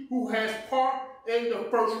he who has part in the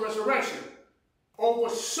first resurrection. Over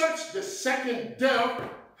such the second death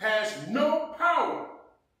has no power,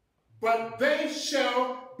 but they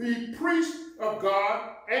shall be priests of God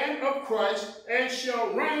and of Christ, and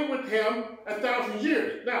shall reign with him 1,000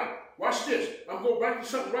 years. Now, watch this. I'm going to go back to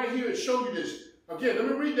something right here and show you this. Again, let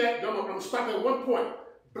me read that. I'm going to stop at one point.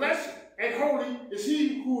 Blessed and holy is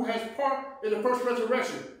he who has part in the first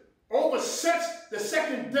resurrection. Over such the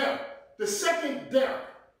second death. The second death.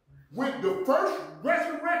 With the first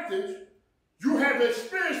resurrection, you have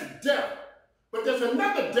experienced death. But there's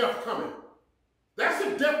another death coming. That's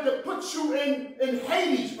the death that puts you in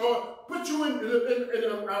Hades, or puts you in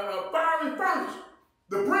a fiery furnace.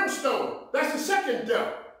 The brimstone. That's the second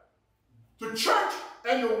death. The church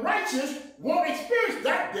and the righteous won't experience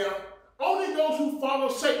that death. Only those who follow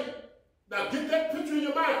Satan. Now get that picture in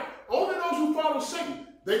your mind. Only those who follow Satan.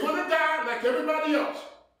 They're going to die like everybody else.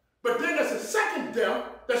 But then there's a second death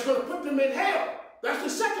that's going to put them in hell. That's the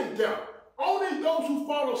second death. Only those who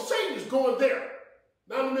follow Satan is going there.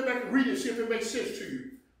 Now let me back and read it and see if it makes sense to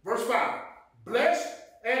you. Verse 5. Blessed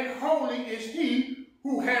and holy is he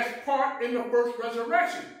who has part in the first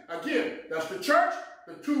resurrection. Again, that's the church,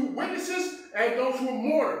 the two witnesses, and those who are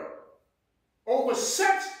martyred. Over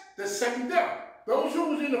such the second death. Those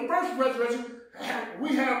who was in the first resurrection,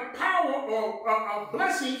 we have power or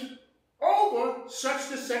blessings over such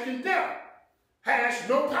the second death. Has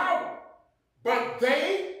no power. But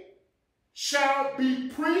they shall be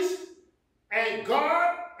priests and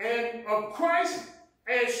God and of Christ,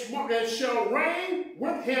 and shall reign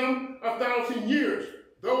with him 1,000 years.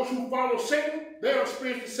 Those who follow Satan, they'll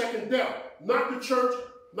experience the second death. Not the church,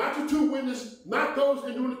 not the two witnesses, not those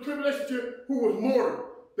in the tribulation period who was martyred.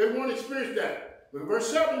 They won't experience that. Look at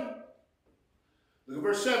verse 7. Look at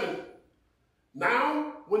verse 7.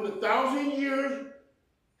 Now, when the 1,000 years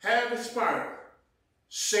have expired,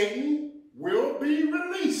 Satan will be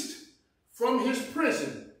released from his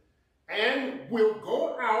prison and will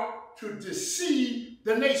go out to deceive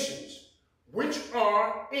the nations, which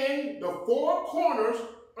are in the four corners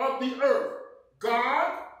of the earth,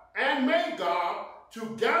 God and Magog,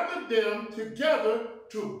 to gather them together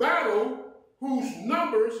to battle, whose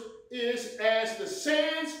numbers is as the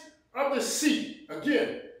sands of the sea.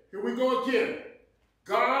 Again, here we go again.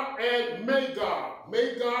 God and Magog.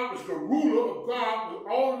 Magog is the ruler of God with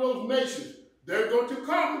all of those nations. They're going to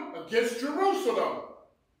come against Jerusalem.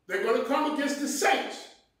 They're going to come against the saints.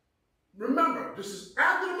 Remember, this is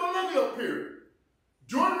after the millennial period.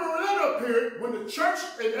 During the millennial period, when the church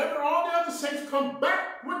and all the other saints come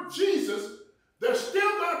back with Jesus, there's still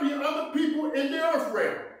going to be other people in the earth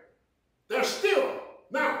realm. There's still.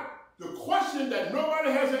 Now, the question that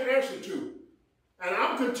nobody has an answer to, and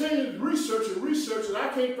I'm continuing to research, and I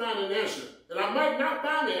can't find an answer. And I might not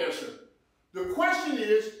find the answer. The question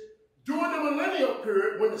is, during the millennial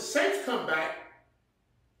period, when the saints come back,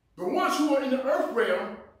 the ones who are in the earth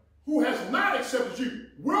realm, who has not accepted you,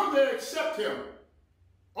 will they accept him?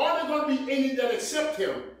 Are there going to be any that accept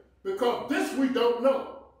him? Because this we don't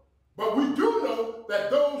know. But we do know that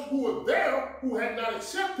those who are there, who had not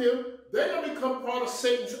accepted him, they're going to become part of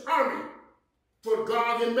Satan's army for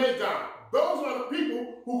God and Magog. Those are the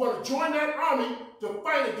people who are going to join that army to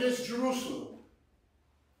fight against Jerusalem.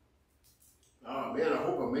 Oh man, I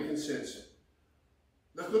hope I'm making sense.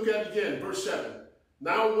 Let's look at it again, verse 7.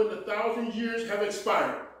 Now when the 1,000 years have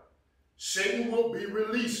expired, Satan will be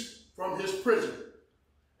released from his prison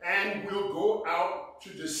and will go out to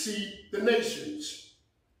deceive the nations.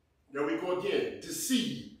 There we go again,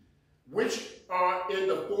 deceive, which are in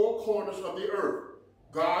the four corners of the earth,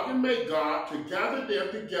 Gog and Magog, to gather them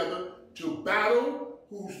together to battle,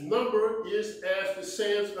 whose number is as the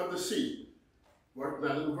sands of the sea. Now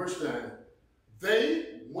look at verse 9.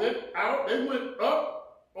 They went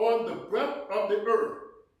up on the breadth of the earth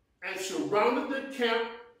and surrounded the camp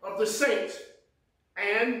of the saints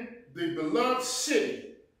and the beloved city.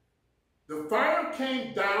 The fire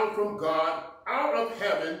came down from God out of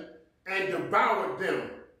heaven and devoured them.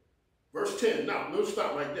 Verse 10. Now, let's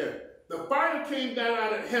stop right there. The fire came down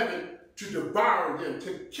out of heaven to devour them,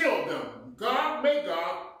 to kill them. God,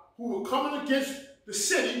 Magog, who were coming against the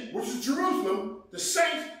city, which is Jerusalem, the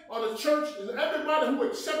saints, or the church, and everybody who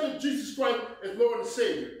accepted Jesus Christ as Lord and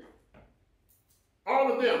Savior.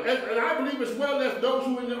 All of them. And I believe as well as those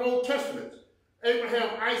who are in the Old Testament. Abraham,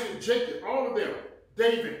 Isaac, Jacob, all of them.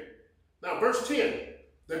 David. Now, verse 10.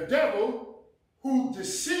 The devil who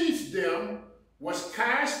deceives them was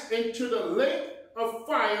cast into the lake of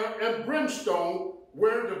fire and brimstone,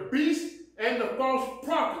 where the beast and the false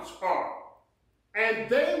prophets are. And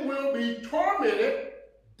they will be tormented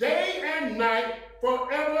day and night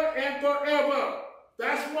forever and forever.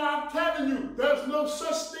 That's why I'm telling you, there's no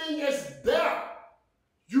such thing as death.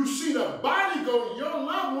 You see the body go, your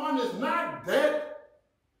loved one is not dead.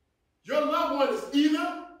 Your loved one is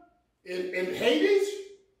either in Hades,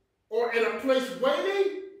 or in a place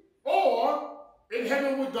waiting, or in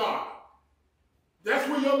heaven with God. That's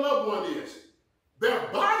where your loved one is. Their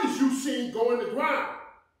bodies you've seen go in the ground,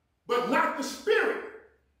 but not the spirit.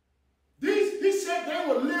 He said they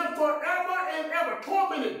will live forever and ever,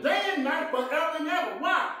 tormented day and night forever and ever.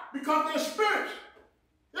 Why? Because they're spirits.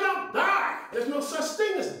 They don't die. There's no such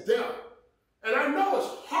thing as death. And I know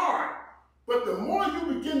it's hard, but the more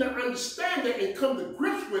you begin to understand it and come to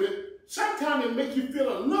grips with it, sometimes it makes you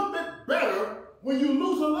feel a little bit better when you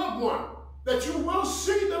lose a loved one, that you will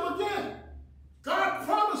see them again. God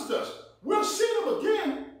promised us we'll see them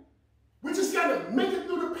again. We just got to make it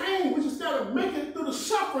through the pain. We just got to make it through the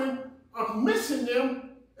suffering of missing them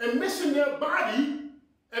and missing their body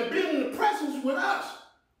and being in the presence with us.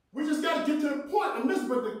 We just got to get to the point of missing.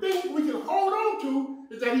 But the thing we can hold on to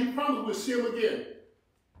is that he promised we'll see him again.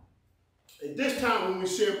 And this time when we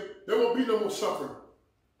see him, there won't be no more suffering.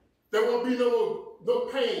 There won't be no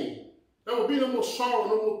pain. There will be no more sorrow,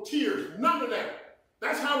 no more tears, none of that.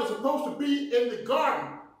 That's how it's supposed to be in the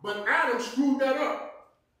garden. But Adam screwed that up.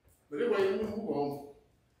 But anyway, let me move on.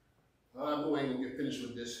 I know I ain't going to get finished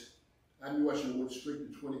with this. I knew I should have went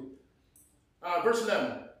straight to 20. Verse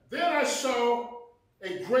 11. Then I saw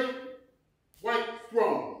a great white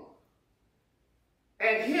throne,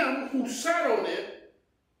 and him who sat on it,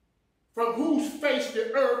 from whose face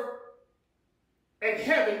the earth and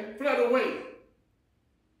heaven fled away.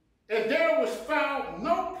 And there was found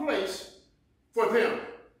no place for them.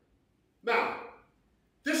 Now,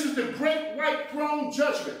 this is the great white throne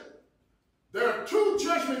judgment. There are two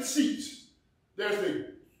judgment seats. There's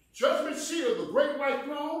the judgment seat of the great white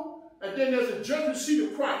throne, and then there's the judgment seat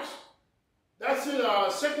of Christ. That's in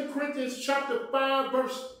 2 Corinthians chapter 5,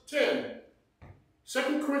 verse 10.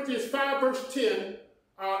 2 Corinthians 5, verse 10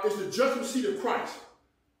 is the judgment seat of Christ.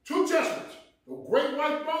 Two judgments. The great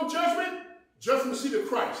white throne judgment seat of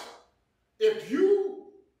Christ. If you,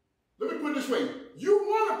 let me put it this way, you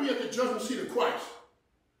want to be at the judgment seat of Christ.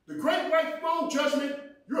 The great white throne judgment,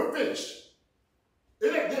 you're finished.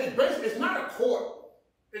 It's not a court.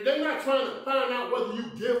 They're not trying to find out whether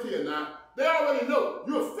you're guilty or not. They already know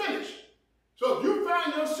you're finished. So if you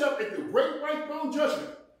find yourself at the great white throne judgment,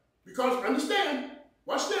 because understand,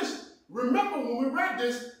 watch this. Remember when we read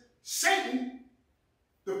this, Satan,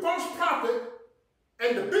 the false prophet,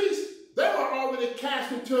 and the beast, they were already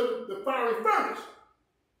cast into the fiery furnace.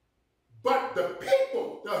 But the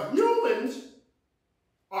people, the humans,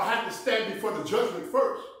 have to stand before the judgment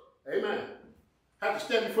first. Amen. Have to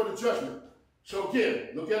stand before the judgment. So again,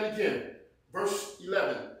 look at it again. Verse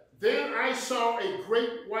 11. Then I saw a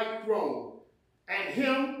great white throne, and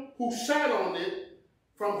him who sat on it,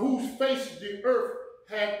 from whose face the earth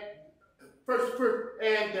had first,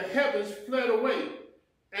 and the heavens fled away,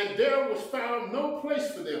 and there was found no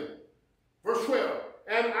place for them. Verse 12,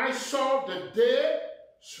 and I saw the dead,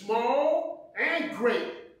 small and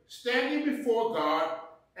great, standing before God,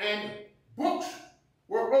 and books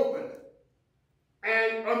were opened.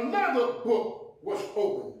 And another book was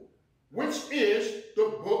opened, which is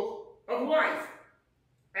the book of life.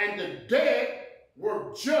 And the dead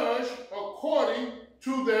were judged according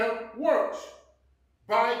to their works,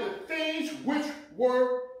 by the things which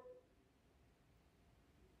were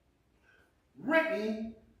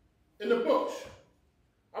written in the books.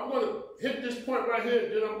 I'm going to hit this point right here,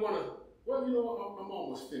 and then I'm going to, well, you know what, I'm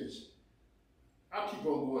almost finished. I'll keep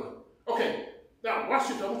on going. Okay, now watch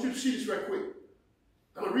this. I want you to see this right quick.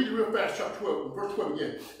 I'm going to read it real fast, chapter 12, verse 12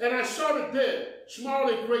 again. And I saw the dead, small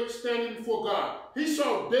and great, standing before God. He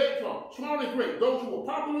saw dead, small and great, those who were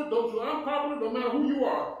popular, those who are unpopular, no matter who you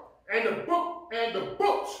are. And the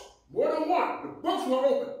books, more than one, the books were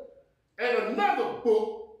open. And another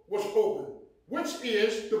book was open, which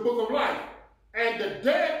is the book of life. And the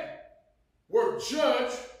dead were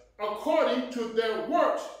judged according to their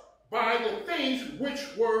works by the things which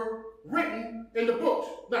were written in the books.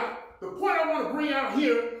 Now, the point I want to bring out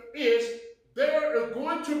here is there are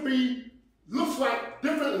going to be, looks like,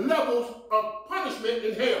 different levels of punishment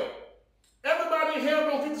in hell. Everybody in hell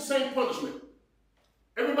don't get the same punishment.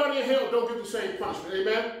 Everybody in hell don't get the same punishment.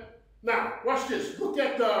 Amen? Now, watch this. Look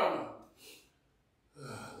at,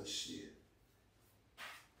 let's see.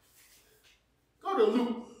 Go to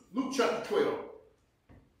Luke chapter 12.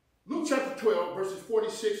 Luke chapter 12, verses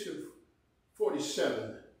 46 and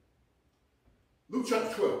 47. Luke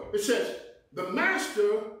chapter 12. It says, the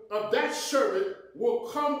master of that servant will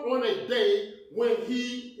come on a day when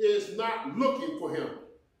he is not looking for him,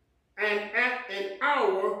 and at an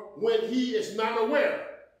hour when he is not aware,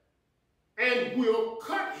 and will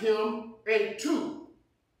cut him in two,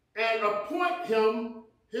 and appoint him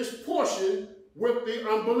his portion with the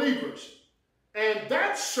unbelievers. And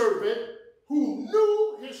that servant who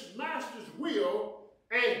knew his master's will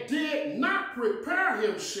and did not prepare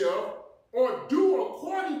himself or do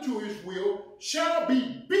according to his will shall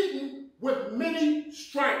be beaten with many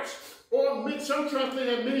stripes, or some translate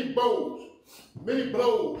as many blows. Many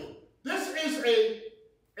blows. This is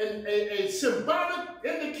a symbolic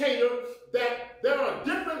indicator that there are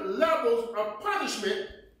different levels of punishment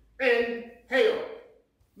in hell.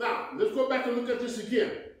 Now, let's go back and look at this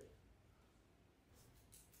again.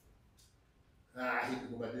 I hate to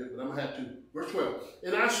go back there, but I'm going to have to. Verse 12.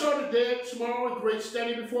 And I saw the dead, small and great,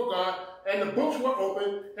 standing before God, and the books were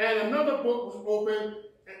open, and another book was open,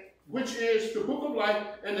 which is the book of life,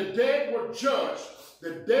 and the dead were judged.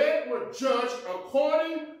 The dead were judged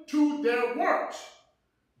according to their works,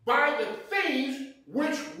 by the things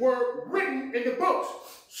which were written in the books.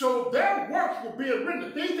 So their works were being written.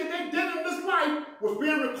 The things that they did in this life was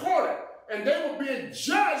being recorded, and they were being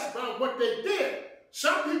judged by what they did.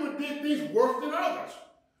 Some people did things worse than others.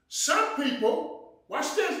 Some people,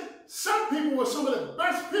 watch this, some people were some of the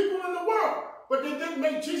best people in the world, but they didn't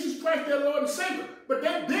make Jesus Christ their Lord and Savior. But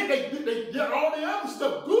they did all the other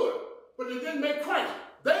stuff good, but they didn't make Christ.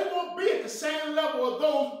 They won't be at the same level of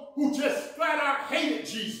those who just flat out hated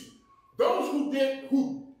Jesus. Those who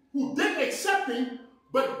didn't accept him,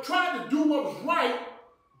 but tried to do what was right,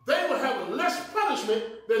 they will have less punishment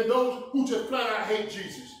than those who just flat out hate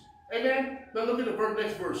Jesus. Amen? Now look at the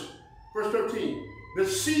next verse. Verse 13. The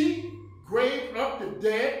sea gave up the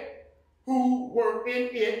dead who were in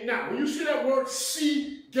it. Now, when you see that word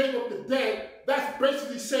sea gave up the dead, that's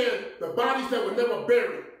basically saying the bodies that were never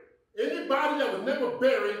buried. Anybody that was never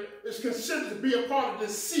buried is considered to be a part of the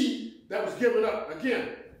sea that was given up. Again,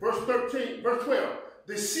 verse 13, verse 12.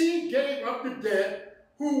 The sea gave up the dead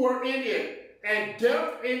who were in it, and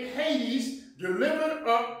death and Hades delivered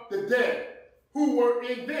up the dead who were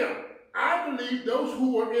in them. I believe those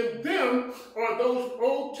who were in them are those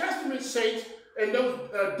Old Testament saints and those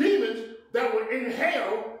demons that were in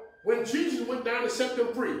hell when Jesus went down to set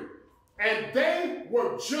them free. And they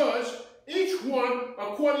were judged, each one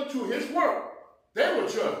according to his work. They were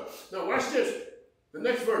judged. Now watch this, the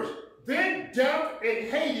next verse. Then death and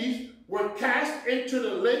Hades were cast into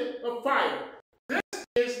the lake of fire. This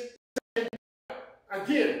is the second death.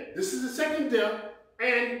 Again, this is the second death.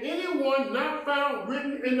 And anyone not found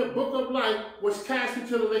written in the book of life was cast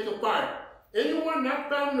into the lake of fire. Anyone not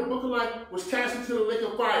found in the book of life was cast into the lake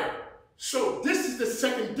of fire. So this is the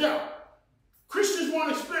second death. Christians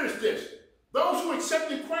won't experience this. Those who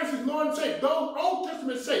accepted Christ as Lord and Savior, those Old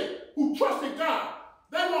Testament saints who trusted God,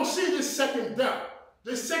 they won't see this second death.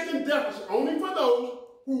 The second death is only for those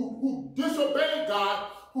who disobeyed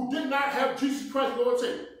God, who did not have Jesus Christ Lord and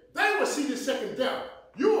Savior, they will see the second death.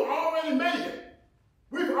 You already made it.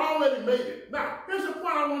 We've already made it. Now, here's the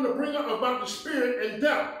point I want to bring up about the spirit and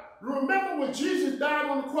death. Remember when Jesus died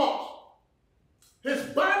on the cross? His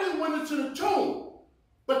body went into the tomb,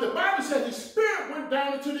 but the Bible said his spirit went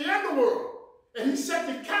down into the underworld, and he set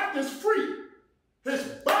the captives free. His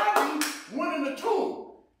body went in the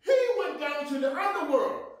tomb. He went down into the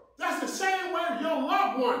underworld. That's the same way your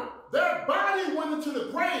loved one, their body went into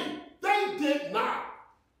the grave. They did not.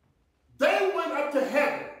 They went up to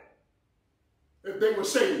heaven. If they were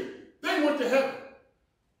saved, they went to heaven.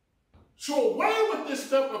 So away with this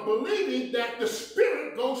stuff of believing that the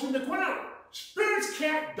spirit goes in the ground. Spirits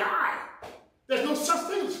can't die. There's no such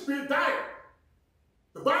thing as spirit dying.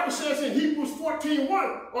 The Bible says in Hebrews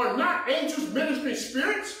 14:1, are not angels ministering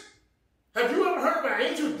spirits? Have you ever heard of an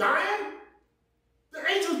angel dying? The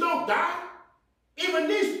angels don't die. Even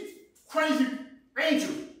these crazy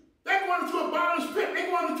angels, they're going into a bottomless pit. They're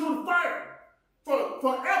going into the fire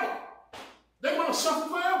forever. They're going to suffer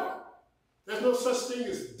forever. There's no such thing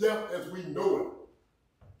as death as we know it.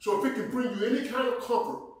 So if it can bring you any kind of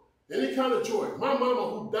comfort, any kind of joy. My mama,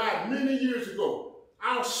 who died many years ago,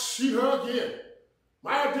 I'll see her again.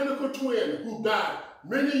 My identical twin, who died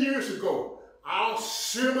many years ago, I'll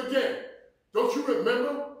see him again. Don't you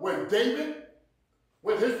remember when David,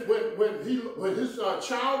 when his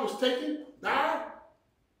child was taken, died?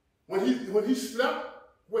 When he slept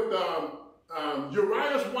with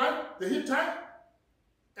Uriah's wife, the Hittite,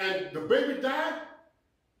 and the baby died?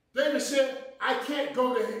 David said, I can't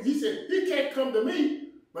go to him. He said, he can't come to me,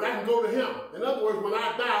 but I can go to him. In other words, when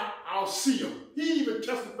I die, I'll see him. He even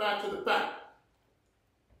testified to the fact.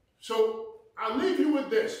 So I'll leave you with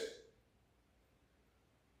this.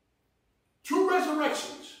 2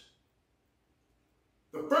 resurrections.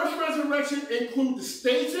 The first resurrection includes the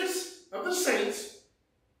stages of the saints.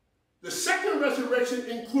 The second resurrection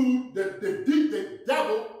includes the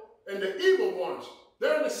devil and the evil ones.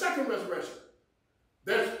 They're in the second resurrection.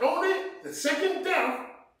 There's only the second death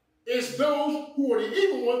is those who are the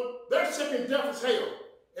evil ones. Their second death is hell.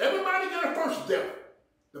 Everybody get a first death.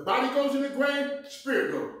 The body goes in the grave, the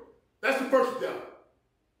spirit goes. That's the first death.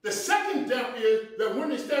 The second death is that when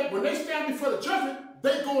they stand before the judgment,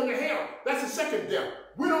 they go into hell. That's the second death.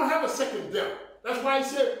 We don't have a second death. That's why he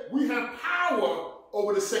said we have power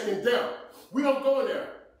over the second death. We don't go in there.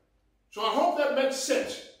 So I hope that makes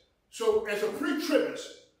sense. So as a pre-tribulist,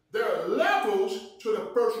 there are levels to the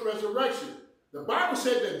first resurrection. The Bible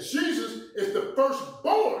said that Jesus is the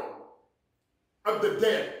firstborn of the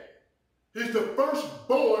dead. He's the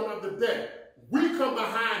firstborn of the dead. We come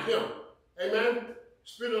behind him. Amen.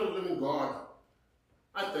 Spirit of the living God,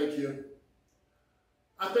 I thank you.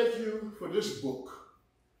 I thank you for this book.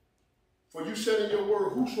 For you said in your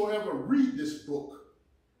word, whosoever read this book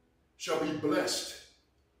shall be blessed.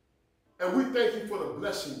 And we thank you for the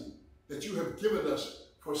blessing that you have given us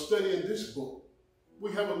for studying this book.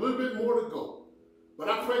 We have a little bit more to go. But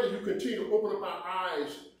I pray that you continue to open up our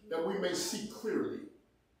eyes that we may see clearly.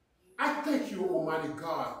 I thank you, Almighty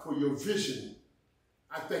God, for your vision.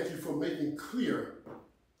 I thank you for making clear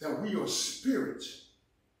that we are spirits.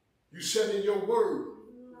 You said in your word,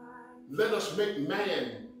 let us make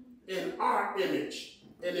man in our image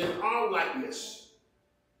and in our likeness.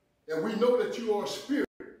 And we know that you are a spirit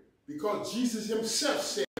because Jesus himself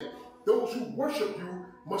said, those who worship you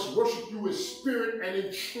must worship you in spirit and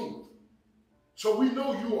in truth. So we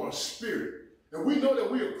know you are a spirit. And we know that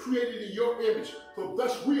we are created in your image, for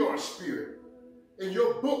thus we are a spirit. In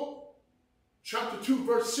your book, chapter 2,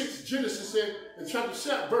 verse 6, Genesis said, in chapter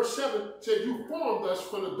 7, verse 7, said, you formed us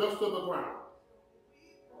from the dust of the ground.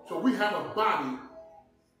 So we have a body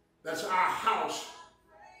that's our house,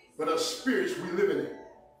 but our spirits we live in it.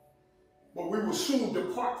 But we will soon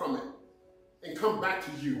depart from it and come back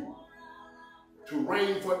to you to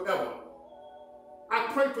reign forever. I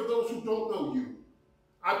pray for those who don't know you.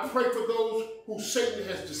 I pray for those who Satan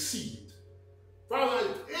has deceived. Father,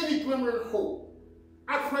 if any glimmer of hope,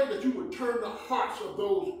 I pray that you would turn the hearts of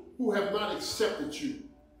those who have not accepted you.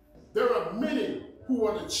 There are many who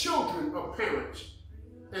are the children of parents,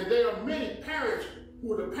 and there are many parents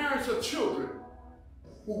who are the parents of children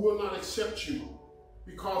who will not accept you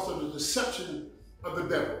because of the deception of the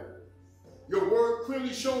devil. Your word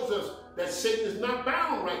clearly shows us that Satan is not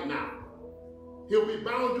bound right now. He'll be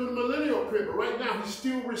bound during the millennial period, but right now he's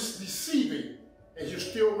still deceiving and you're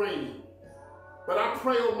still reigning. But I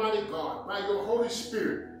pray, Almighty God, by your Holy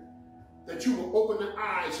Spirit, that you will open the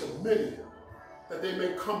eyes of many, that they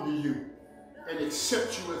may come to you and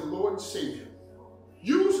accept you as Lord and Savior.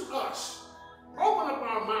 Use us. Open up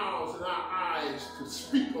our mouths and our eyes eyes to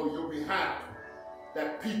speak on your behalf,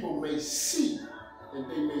 that people may see and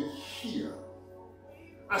they may hear.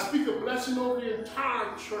 I speak a blessing over the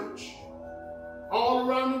entire church, all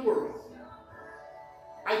around the world.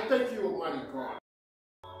 I thank you, Almighty God.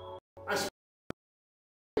 I speak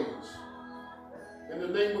praise in the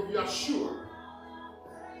name of Yeshua.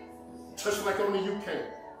 Just like only you can.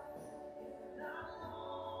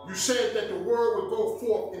 You said that the word would go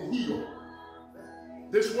forth and heal.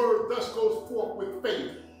 This word thus goes forth with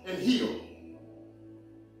faith and heal.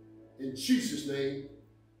 In Jesus' name,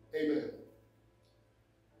 amen.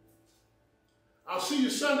 I'll see you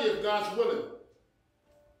Sunday if God's willing.